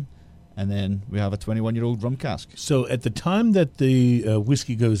the rum, and then we have a 21-year-old rum cask. So at the time that the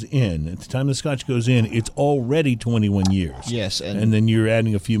whiskey goes in, at the time the Scotch goes in, it's already 21 years. Yes. And then you're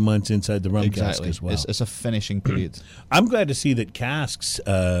adding a few months inside the rum cask as well. It's a finishing period. I'm glad to see that casks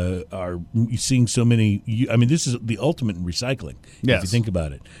are seeing so many. I mean, this is the ultimate in recycling, if you think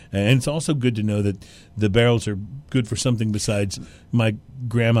about it. And it's also good to know that the barrels are good for something besides my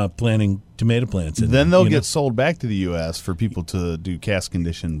grandma planting tomato plants. Then they'll get sold back to the U.S. for people to do cask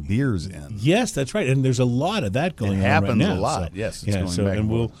conditioned beers in. Yes, that's right, and there's a lot of that going on right now. It happens a lot. So, yes, it's going back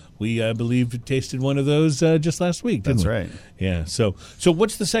and we believe tasted one of those just last week. That's right. Yeah. So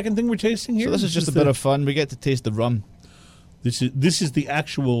what's the second thing we're tasting here? So this is just a bit of fun. We get to taste the rum. This is the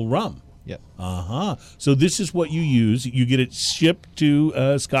actual rum. Yep. So this is what you use. You get it shipped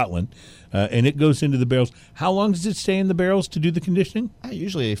to Scotland, and it goes into the barrels. How long does it stay in the barrels to do the conditioning?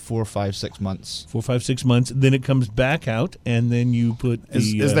 Usually 4, 5, 6 months. 4, 5, 6 months. Then it comes back out, and then you put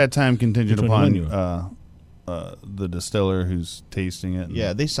is that time contingent upon the distiller who's tasting it?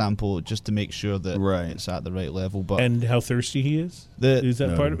 Yeah, they sample just to make sure that it's at the right level. And how thirsty he is? Is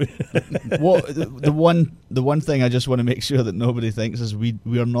that part of it? Well, the one thing I just want to make sure that nobody thinks is we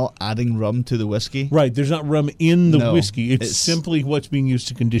are not adding rum to the whiskey. Right, there's not rum in the whiskey. It's simply what's being used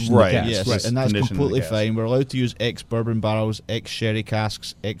to condition the cask. Yes, right. And that's completely fine. We're allowed to use ex-bourbon barrels, ex-sherry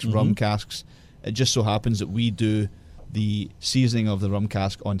casks, ex-rum casks. It just so happens that we do the seasoning of the rum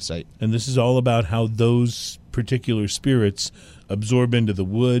cask on site. And this is all about how those particular spirits absorb into the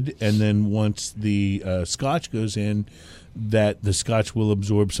wood, and then once the Scotch goes in, that the Scotch will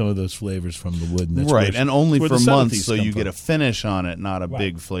absorb some of those flavors from the wood. And that's and only for months, so you get a finish on it, not a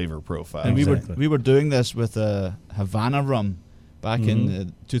big flavor profile. And we were doing this with a Havana rum back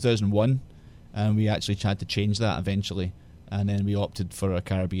in 2001, and we actually had to change that eventually, and then we opted for a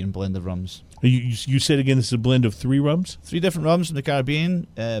Caribbean blend of rums. You said again this is a blend of 3 rums? 3 different rums from the Caribbean,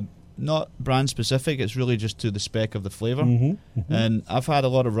 not brand specific, it's really just to the spec of the flavour. And I've had a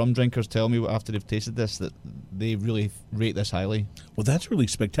lot of rum drinkers tell me after they've tasted this that they really rate this highly. Well, that's really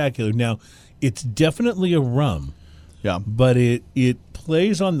spectacular. Now, it's definitely a rum, yeah, but it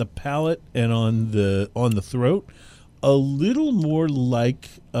plays on the palate and on the throat a little more like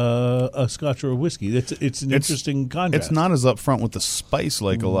a Scotch or a whiskey. It's an interesting contrast. It's not as upfront with the spice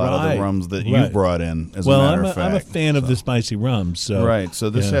like a lot of the rums that you brought in. As well, a matter of fact, I'm a fan of the spicy rums. So right. So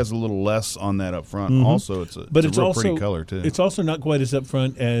this has a little less on that upfront. Also, it's a real also pretty color too. It's also not quite as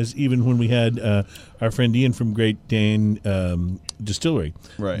upfront as even when we had our friend Ian from Great Dane Distillery,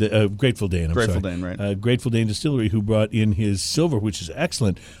 right? Grateful Dane. Grateful Dane, right? Grateful Dane Distillery, who brought in his silver, which is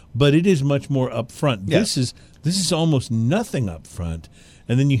excellent, but it is much more upfront. Yeah. This is almost nothing upfront.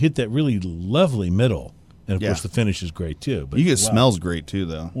 And then you hit that really lovely middle, and of course the finish is great too. But you get smells great too,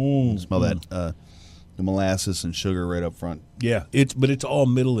 though. You smell that the molasses and sugar right up front. Yeah, it's all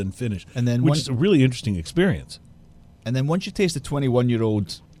middle and finish, and then which is a really interesting experience. And then once you taste the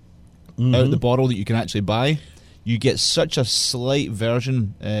 21-year-old out of the bottle that you can actually buy, you get such a slight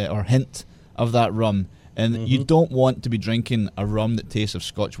version or hint of that rum. And you don't want to be drinking a rum that tastes of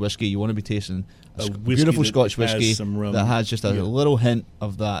Scotch whiskey. You want to be tasting a beautiful Scotch whiskey that has just a little hint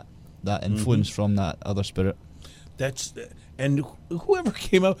of that influence from that other spirit. And whoever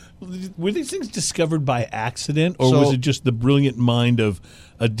came up, were these things discovered by accident, or was it just the brilliant mind of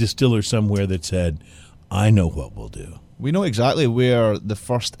a distiller somewhere that said, I know what we'll do? We know exactly where the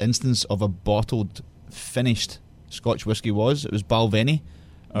first instance of a bottled, finished Scotch whiskey was. It was Balvenie,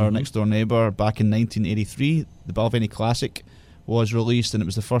 our next door neighbour, back in 1983. The Balvenie Classic was released, and it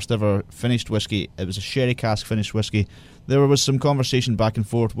was the first ever finished whiskey. It was a sherry cask finished whiskey. There was some conversation back and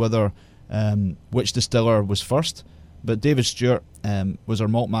forth whether which distiller was first, but David Stewart was our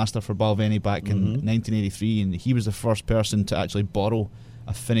malt master for Balvenie back in 1983, and he was the first person to actually bottle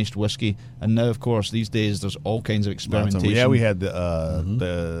a finished whiskey. And now, of course, these days there's all kinds of experimentation. Yeah, we had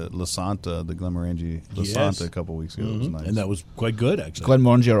the La Santa, the Glenmorangie La Santa a couple weeks ago. It was nice. And that was quite good, actually.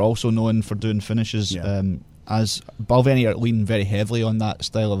 Glenmorangie are also known for doing finishes, as Balvenie are leaning very heavily on that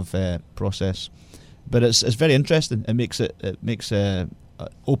style of process. But it's very interesting. It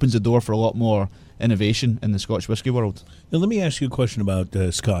opens the door for a lot more innovation in the Scotch whisky world. Now, let me ask you a question about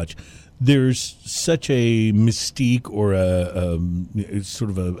Scotch. There's such a mystique, or it's sort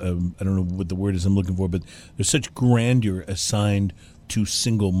of I don't know what the word is I'm looking for, but there's such grandeur assigned to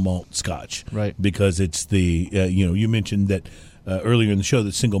single malt Scotch, right? Because it's the you mentioned that earlier in the show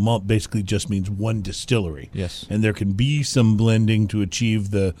that single malt basically just means one distillery. Yes, and there can be some blending to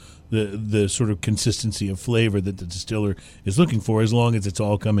achieve the sort of consistency of flavor that the distiller is looking for, as long as it's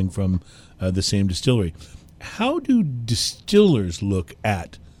all coming from the same distillery. How do distillers look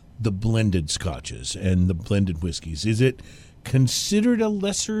at the blended scotches and the blended whiskeys? Is it considered a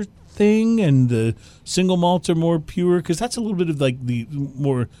lesser thing, and the single malts are more pure? Because that's a little bit of like the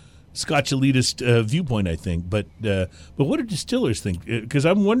more Scotch elitist viewpoint, I think. But what do distillers think? Because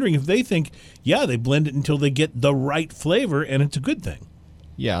I'm wondering if they think, they blend it until they get the right flavor, and it's a good thing.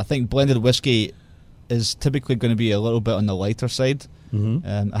 Yeah, I think blended whiskey is typically going to be a little bit on the lighter side.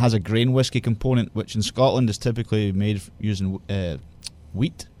 It has a grain whiskey component, which in Scotland is typically made using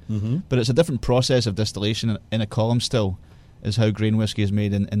wheat. But it's a different process of distillation in a column still, is how grain whiskey is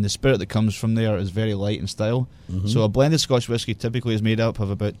made, and the spirit that comes from there is very light in style. So a blended Scotch whiskey typically is made up of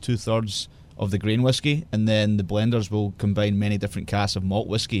about 2/3 of the grain whiskey, and then the blenders will combine many different casks of malt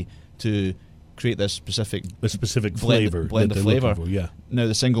whiskey to create this specific flavor, blend of flavor. For, yeah. Now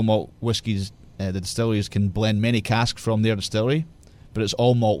the single malt whiskies, the distilleries can blend many casks from their distillery, but it's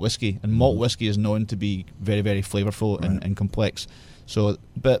all malt whiskey, and malt whiskey is known to be very, very flavorful and complex. So,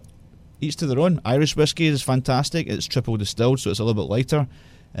 but each to their own. Irish whiskey is fantastic. It's triple distilled, so it's a little bit lighter.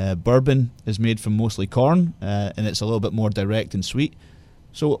 Bourbon is made from mostly corn, and it's a little bit more direct and sweet.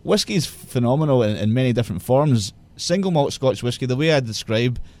 So whiskey is phenomenal in many different forms. Single malt Scotch whiskey, the way I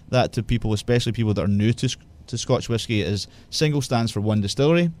describe that to people, especially people that are new to Scotch whiskey, is single stands for one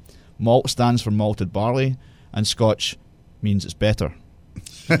distillery, malt stands for malted barley, and Scotch means it's better.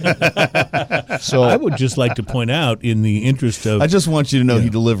 So I would just like to point out, in the interest of, I just want you to know he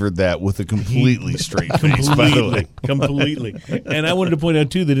delivered that with a completely straight face. By the way, completely. And I wanted to point out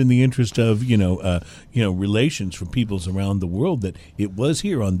too that in the interest of relations for peoples around the world, that it was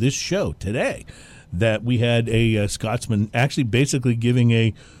here on this show today that we had a Scotsman actually basically giving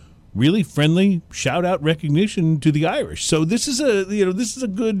a really friendly shout-out recognition to the Irish. So this is a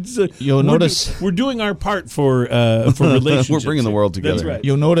good. You'll notice we're doing our part for relationships. We're bringing the world together. That's right.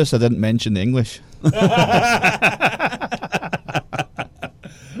 You'll notice I didn't mention the English.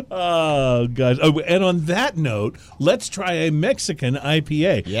 Oh gosh! Oh, and on that note, let's try a Mexican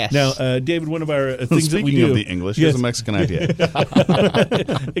IPA. Yes. Now, David, one of our things that we do. Speaking of the English, here's a Mexican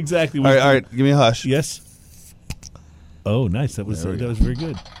IPA. Exactly. All right, give me a hush. Yes. Oh, nice. That was very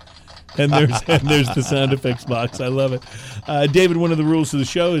good. and there's the sound effects box. I love it. David, one of the rules of the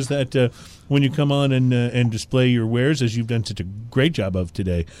show is that when you come on and display your wares, as you've done such a great job of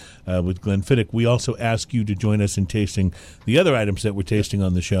today with Glenfiddich, we also ask you to join us in tasting the other items that we're tasting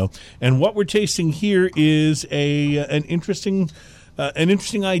on the show. And what we're tasting here is an interesting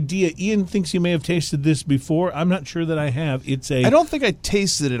idea. Ian thinks you may have tasted this before. I'm not sure that I have. I don't think I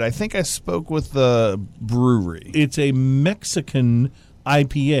tasted it. I think I spoke with the brewery. It's a Mexican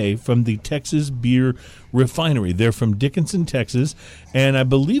IPA from the Texas Beer Refinery. They're from Dickinson, Texas, and I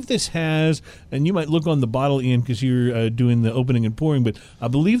believe this has, and you might look on the bottle, Ian, because you're doing the opening and pouring, but I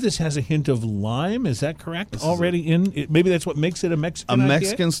believe this has a hint of lime. Is that correct? Maybe that's what makes it a Mexican IPA?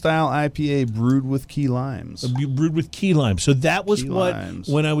 Mexican-style IPA brewed with key limes. Brewed with key limes. So that was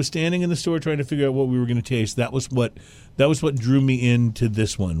when I was standing in the store trying to figure out what we were going to taste, that was what drew me into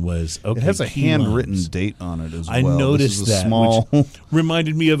this one. It has a handwritten date on it as well. I noticed that. Small which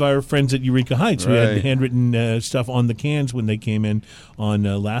reminded me of our friends at Eureka Heights. Right. We had handwritten stuff on the cans when they came in on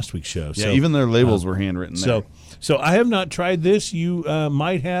last week's show. Yeah, so, even their labels were handwritten there. So I have not tried this. You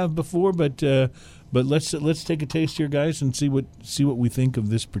might have before, but let's take a taste here, guys, and see what we think of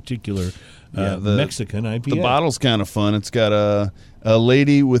this particular Mexican IPA. The bottle's kind of fun. It's got a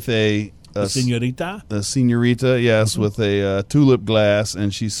lady with a señorita? A señorita, yes, with a tulip glass,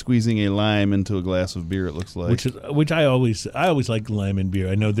 and she's squeezing a lime into a glass of beer, it looks like. Which I always like lime in beer.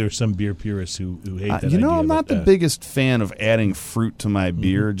 I know there's some beer purists who hate that idea. I'm not the biggest fan of adding fruit to my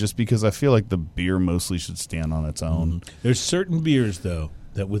beer, just because I feel like the beer mostly should stand on its own. Mm-hmm. There's certain beers, though,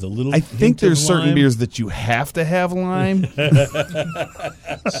 that with a little I think there's certain lime, beers that you have to have lime.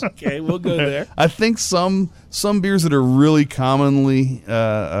 Okay, we'll go there. I think some beers that are really commonly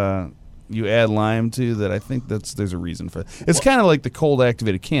you add lime to, that I think there's a reason for it. It's kind of like the cold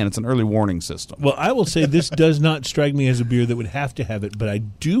activated can. It's an early warning system. Well, I will say this does not strike me as a beer that would have to have it, but I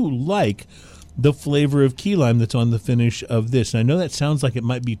do like the flavor of key lime that's on the finish of this. And I know that sounds like it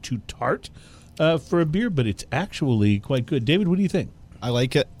might be too tart for a beer, but it's actually quite good. David, what do you think? I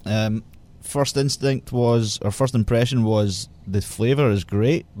like it. First impression was the flavor is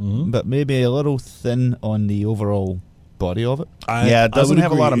great, but maybe a little thin on the overall body of it. It doesn't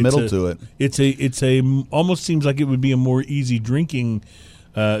have a lot of middle to it. It's almost seems like it would be a more easy drinking,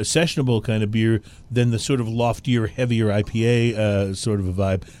 sessionable kind of beer than the sort of loftier, heavier IPA sort of a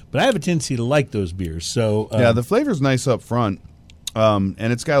vibe. But I have a tendency to like those beers. So the flavor's nice up front, and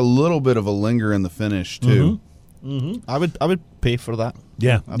it's got a little bit of a linger in the finish too. Mm-hmm. I would pay for that.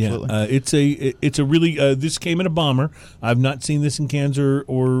 Yeah, absolutely. Yeah. It's a really this came in a bomber. I've not seen this in cans or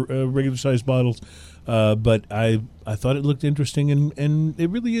regular sized bottles. But I thought it looked interesting, and it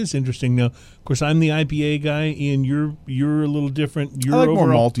really is interesting. Now, of course, I'm the IPA guy, Ian. You're a little different. I like more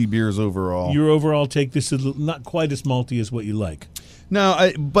malty beers overall. Your overall take, this is not quite as malty as what you like.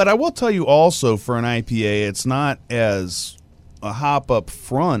 No, but I will tell you also, for an IPA, it's not as a hop up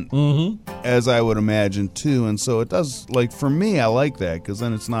front as I would imagine too, and so it does. Like for me, I like that because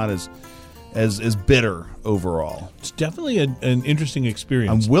then it's not as bitter overall. It's definitely an interesting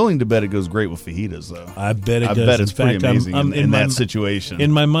experience. I'm willing to bet it goes great with fajitas, though. I bet it does. I bet it's pretty amazing I'm in that situation.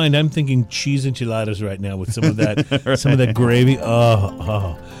 In my mind, I'm thinking cheese enchiladas right now with some of that some of that gravy.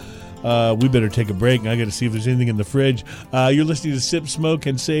 We better take a break. I got to see if there's anything in the fridge. You're listening to Sip, Smoke,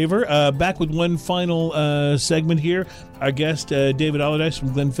 and Savor. Back with one final segment here. Our guest, David Allardyce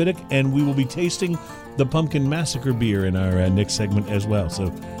from Glenfiddich, and we will be tasting the Pumpkin Massacre beer in our next segment as well.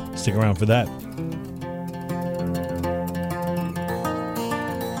 So stick around for that.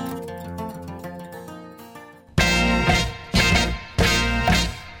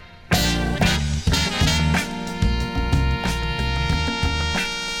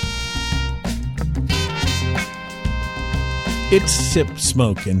 It's Sip,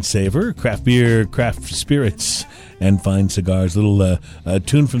 Smoke, and Savor, craft beer, craft spirits, and fine cigars. Little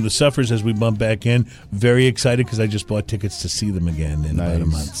tune from the Suffers as we bump back in. Very excited because I just bought tickets to see them again in about a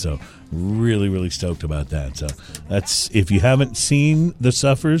month. So really, really stoked about that. So that's, if you haven't seen the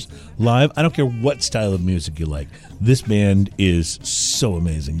Suffers live, I don't care what style of music you like. This band is so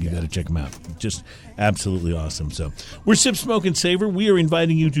amazing. You got to check them out. Just absolutely awesome. So we're Sip, Smoke, and Savor. We are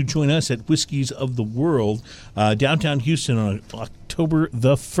inviting you to join us at Whiskeys of the World, downtown Houston on October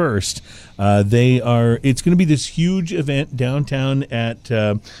the 1st. It's going to be this huge event downtown at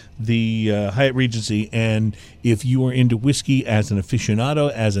the Hyatt Regency, and if you are into whiskey as an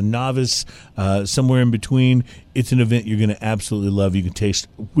aficionado, as a novice, somewhere in between, it's an event you're going to absolutely love. You can taste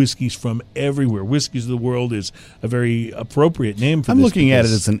whiskeys from everywhere. Whiskeys of the World is a very appropriate name for I'm this. looking at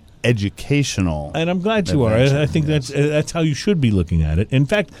it as an educational, and I'm glad you are. I think that's how you should be looking at it. In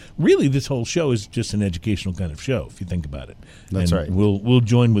fact, really, this whole show is just an educational kind of show, if you think about it. That's right. We'll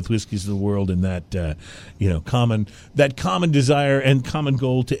join with Whiskeys of the World in that common desire and common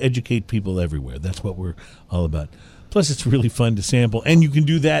goal to educate people everywhere. That's what we're all about. Plus, it's really fun to sample, and you can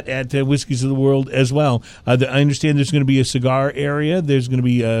do that at Whiskeys of the World as well. I understand there's going to be a cigar area. There's going to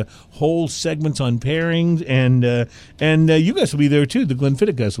be whole segments on pairings, and you guys will be there too. The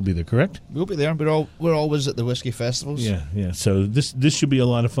Glenfiddich guys will be there, correct? We'll be there. We're always at the whiskey festivals. Yeah. So this should be a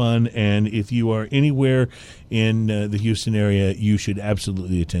lot of fun, and if you are anywhere in the Houston area, you should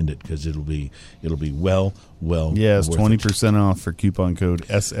absolutely attend it because it'll be well. Yeah, it's 20% off for coupon code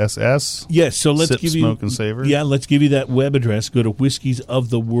SSS. Yes, so let's Sip, give you Smoke, and Savor. Yeah, let's give you that web address. Go to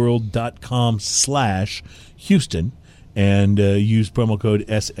whiskeysoftheworld.com/Houston and use promo code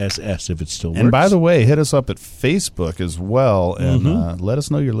SSS if it still works. And by the way, hit us up at Facebook as well and let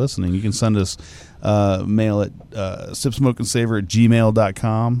us know you're listening. You can send us mail at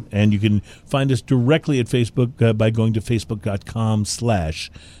sipsmokeandsavor@gmail.com. And you can find us directly at Facebook by going to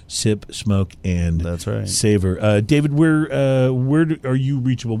facebook.com/Sip, Smoke, and That's right. Savor. David, where are you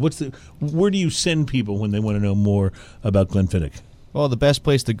reachable? Where do you send people when they want to know more about Glenfiddich? Well, the best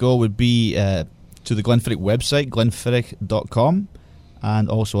place to go would be to the Glenfiddich website, glenfiddich.com, and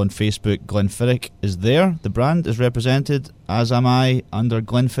also on Facebook, Glenfiddich is there. The brand is represented, as am I, under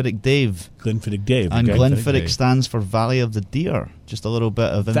Glenfiddich Dave. Glenfiddich Dave. And okay. Glenfiddich stands for Valley of the Deer. Just a little bit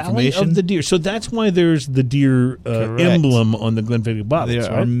of information. Valley of the Deer. So that's why there's the deer emblem on the Glenfiddich bottles,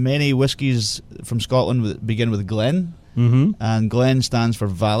 There are many whiskies from Scotland that begin with Glen. Mm-hmm. And Glen stands for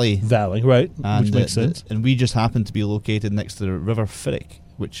Valley. Valley, right, And which makes sense. And we just happen to be located next to the River Fiddich,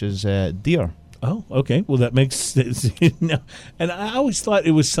 which is deer. Oh, okay. Well, that makes sense. No. And I always thought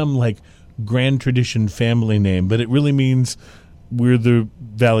it was some like Grand Tradition family name, but it really means we're the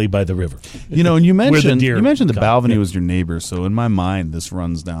valley by the river. You know, and you mentioned the come. Balvenie Yeah. was your neighbor, so in my mind, this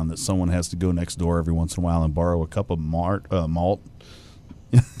runs down that someone has to go next door every once in a while and borrow a cup of malt.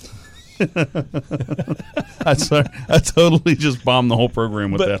 I totally just bombed the whole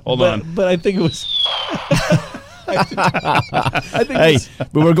program with that. Hold on. But I think it was. Hey,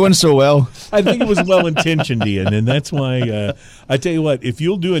 but we're going so well. I think it was well intentioned, Ian, and that's why I tell you what. If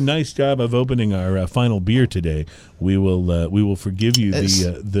you'll do a nice job of opening our final beer today, we will forgive you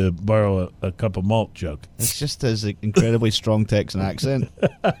the borrow a cup of malt joke. It's just his incredibly strong Texan accent.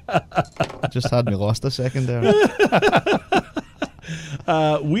 Just had me lost a second there.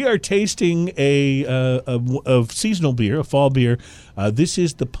 We are tasting a seasonal beer, a fall beer. This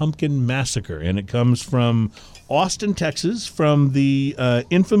is the Pumpkin Massacre, and it comes from Austin, Texas, from the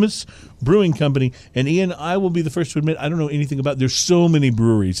infamous brewing company. And Ian, I will be the first to admit, I don't know anything about. There's so many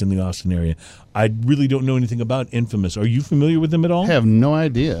breweries in the Austin area. I really don't know anything about Infamous. Are you familiar with them at all? I have no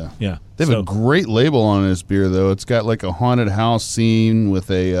idea. Yeah, they have a great label on this beer, though. It's got like a haunted house scene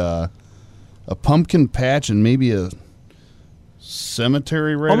with a pumpkin patch and maybe a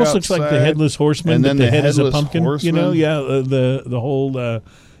cemetery right almost outside. looks like the Headless Horseman, and then but the head is a Headless pumpkin. Horseman. You know, yeah, the whole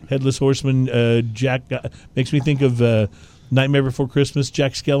Headless Horseman. Jack makes me think of Nightmare Before Christmas.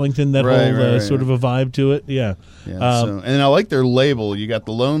 Jack Skellington. That whole sort of a vibe to it. Yeah. And I like their label. You got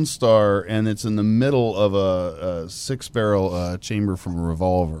the Lone Star, and it's in the middle of a 6-barrel chamber from a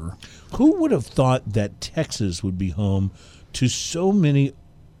revolver. Who would have thought that Texas would be home to so many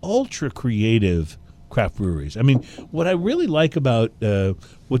ultra creative craft breweries? I mean, what I really like about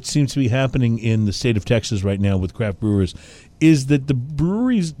what seems to be happening in the state of Texas right now with craft brewers is that the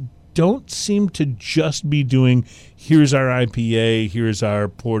breweries don't seem to just be doing, here's our IPA, here's our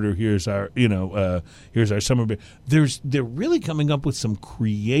porter, here's our here's our summer beer. They're really coming up with some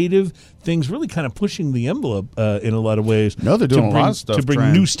creative things, really kind of pushing the envelope in a lot of ways. No, they're doing a lot of stuff to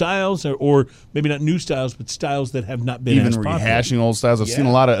bring new styles, or maybe not new styles, but styles that have not been even as popular. rehashing old styles. I've seen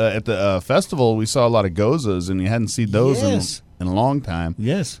a lot of at the festival. We saw a lot of Gozas, and you hadn't seen those in a long time.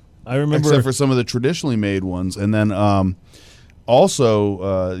 Yes, I remember, except for some of the traditionally made ones, and then.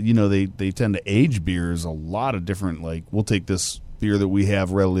 Also, they tend to age beers a lot of different, like, we'll take this beer that we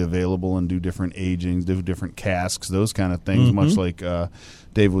have readily available and do different agings, do different casks, those kind of things, much like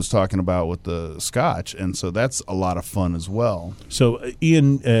Dave was talking about with the Scotch. And so that's a lot of fun as well. So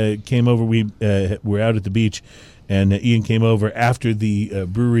Ian came over. We were out at the beach, and Ian came over after the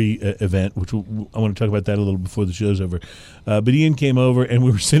brewery event, which I want to talk about that a little before the show's over. But Ian came over, and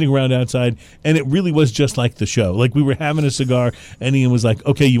we were sitting around outside, and it really was just like the show. Like, we were having a cigar, and Ian was like,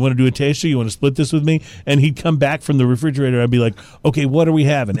 okay, you want to do a taster? You want to split this with me? And he'd come back from the refrigerator. I'd be like, okay, what are we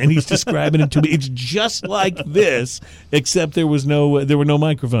having? And he's describing it to me. It's just like this, except there were no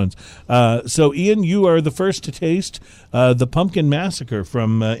microphones. So, Ian, you are the first to taste the Pumpkin Massacre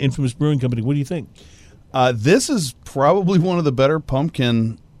from Infamous Brewing Company. What do you think? This is probably one of the better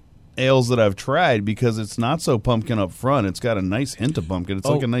pumpkin ales that I've tried because it's not so pumpkin up front. It's got a nice hint of pumpkin. It's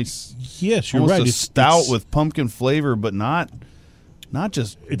like a nice, yes, you're almost right. a stout with pumpkin flavor, but not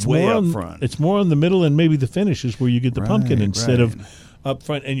just way up front. It's more on the middle and maybe the finish is where you get the pumpkin instead of up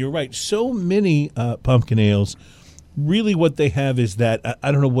front. And you're right. So many pumpkin ales. Really what they have is that, I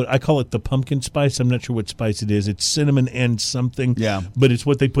don't know what, I call it the pumpkin spice. I'm not sure what spice it is. It's cinnamon and something. Yeah. But it's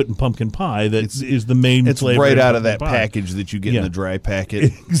what they put in pumpkin pie that is the main flavor. It's right out of that pie. package that you get in the dry packet.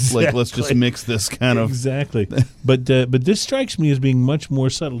 Exactly. Like, let's just mix this kind of. Exactly. But this strikes me as being much more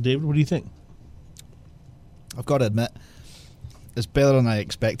subtle. David, what do you think? I've got to admit, it's better than I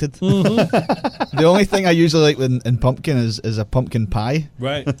expected. The only thing I usually like in pumpkin is a pumpkin pie.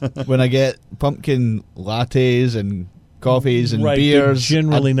 Right. When I get pumpkin lattes and coffees and right, beers,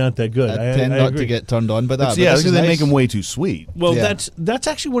 generally not that good. I tend not agree. to get turned on by that. Yeah, because they make them way too sweet. Well, Yeah. that's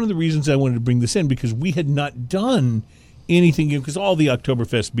actually one of the reasons I wanted to bring this in, because we had not done anything, because all the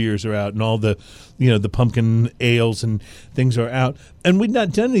Oktoberfest beers are out and all the the pumpkin ales and things are out, and we'd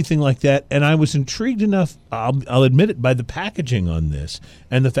not done anything like that. And I was intrigued enough, I'll admit it, by the packaging on this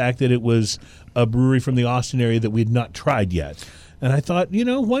and the fact that it was a brewery from the Austin area that we had not tried yet. And I thought,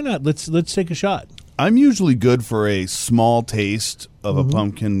 why not? Let's take a shot. I'm usually good for a small taste of a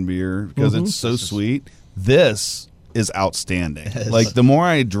pumpkin beer because it's so sweet. This is outstanding. Like, the more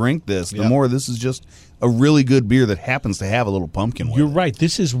I drink this, the more this is just a really good beer that happens to have a little pumpkin with You're it. right.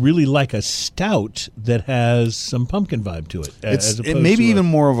 This is really like a stout that has some pumpkin vibe to it. It may be even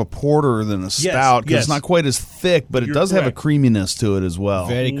more of a porter than a stout because it's not quite as thick, but it does have a creaminess to it as well.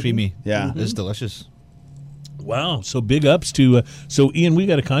 very creamy. Yeah. It's delicious. Wow! So big ups to so Ian. We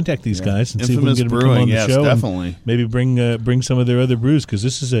got to contact these guys and Infamous see if we can get them to come Brewing, on the yes, show. definitely. And maybe bring some of their other brews, because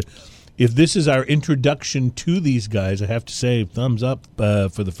this is if this is our introduction to these guys, I have to say thumbs up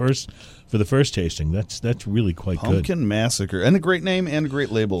for the first tasting. That's really quite good. Pumpkin Massacre, and a great name and a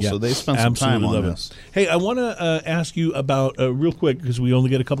great label. So they spent some time on this. Hey, I want to ask you about real quick, because we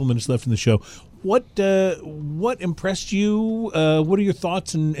only got a couple minutes left in the show. What impressed you? What are your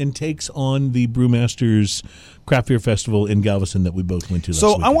thoughts and takes on the Brewmasters Craft Beer Festival in Galveston that we both went to last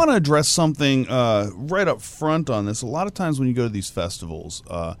weekend? I want to address something right up front on this. A lot of times when you go to these festivals,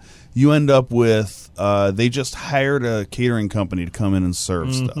 you end up with they just hired a catering company to come in and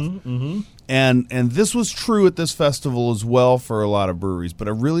serve stuff. And this was true at this festival as well for a lot of breweries. But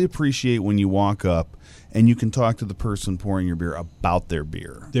I really appreciate when you walk up and you can talk to the person pouring your beer about their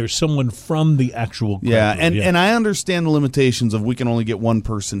beer. There's someone from the actual craft brewery, and I understand the limitations of we can only get one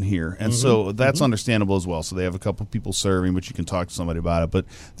person here, and so that's understandable as well. So they have a couple people serving, but you can talk to somebody about it. But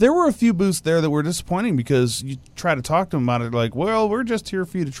there were a few booths there that were disappointing because you try to talk to them about it, like, well, we're just here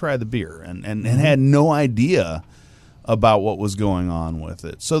for you to try the beer, and had no idea about what was going on with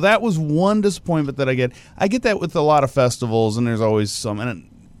it. So that was one disappointment that I get. I get that with a lot of festivals, and there's always some, and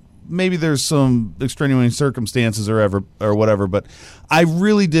maybe there's some extenuating circumstances or whatever, but I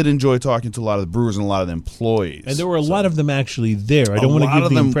really did enjoy talking to a lot of the brewers and a lot of the employees. and there were a lot of them actually there. I don't want to give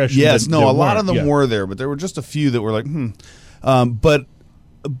the impression. Yes, that no, there a lot of weren't. them were there, but there were just a few that were like,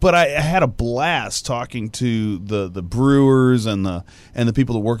 But I had a blast talking to the brewers and the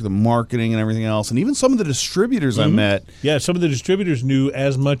people that work the marketing and everything else, and even some of the distributors I met. Yeah, some of the distributors knew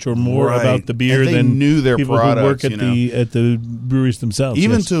as much or more Right. about the beer And they than knew their people products, who work at the breweries themselves.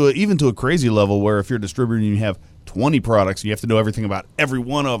 Even yes. to a crazy level where if you're a distributor and you have 20 products, you have to know everything about every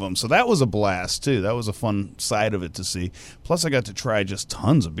one of them. So that was a blast too. That was a fun side of it to see. Plus, I got to try just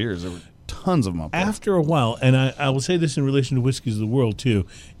tons of beers. There were tons of them up there. After a while, and I will say this in relation to Whiskeys of the World too,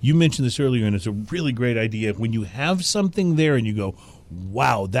 you mentioned this earlier, and it's a really great idea. When you have something there and you go,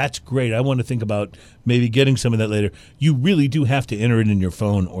 wow, that's great, I want to think about maybe getting some of that later, you really do have to enter it in your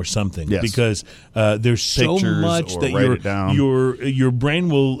phone or something. Yes. Because there's so Pictures much or that write it down. your brain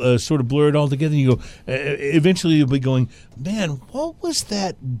will sort of blur it all together, and you go, eventually you'll be going, man, what was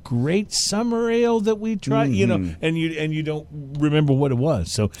that great summer ale that we tried? You know, and you don't remember what it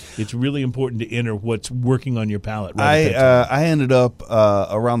was. So it's really important to enter what's working on your palate. Right at that time. I ended up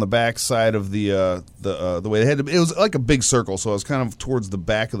around the back side of the way they had it was like a big circle, so I was kind of towards the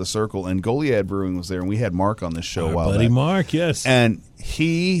back of the circle, and Goliad Brewing was there, and we had Mark on this show a while buddy back. Mark, yes. And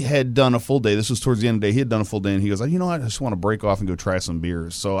he had done a full day. This was towards the end of the day. He had done a full day, and he goes, you know what? I just want to break off and go try some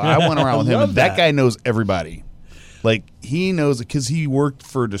beers. So I went around with him, Love and that that. guy knows everybody. Like, he knows it because he worked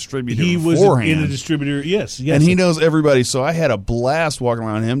for a distributor He was beforehand. in a distributor, yes. And he knows everybody. So I had a blast walking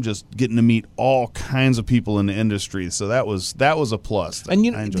around him, just getting to meet all kinds of people in the industry. So that was a plus.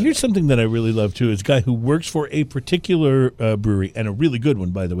 And I enjoyed here's that. something that I really love too: is a guy who works for a particular brewery, and a really good one,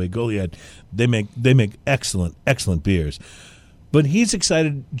 by the way. Goliad, they make excellent beers. But he's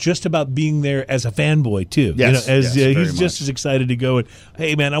excited just about being there as a fanboy too. Yes, yes, very he's just much. as excited to go and,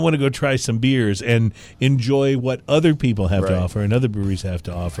 hey man, I want to go try some beers and enjoy what other people have to Right. offer and other breweries have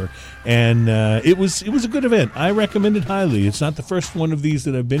to offer. And it was a good event. I recommend it highly. It's not the first one of these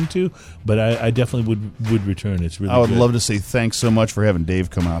that I've been to, but I definitely would return. It's really I would good. love to say thanks so much for having Dave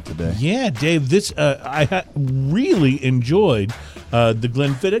come out today. Yeah, Dave, this I really enjoyed the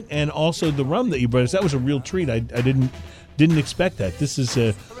Glenfiddich and also the rum that you brought us. That was a real treat. I didn't expect that. This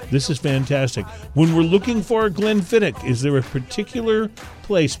is fantastic. When we're looking for a Glenfiddich, is there a particular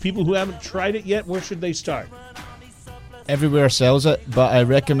place, people who haven't tried it yet, where should they start? Everywhere sells it, but I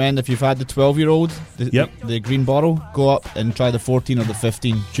recommend if you've had the 12-year-old, Yep. the green bottle, go up and try the 14 or the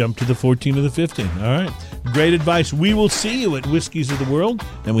 15. Jump to the 14 or the 15. All right. Great advice. We will see you at Whiskeys of the World,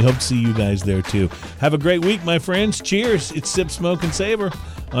 and we hope to see you guys there too. Have a great week, my friends. Cheers. It's Sip, Smoke, and Savor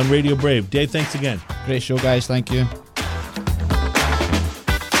on Radio Brave. Dave, thanks again. Great show, guys. Thank you.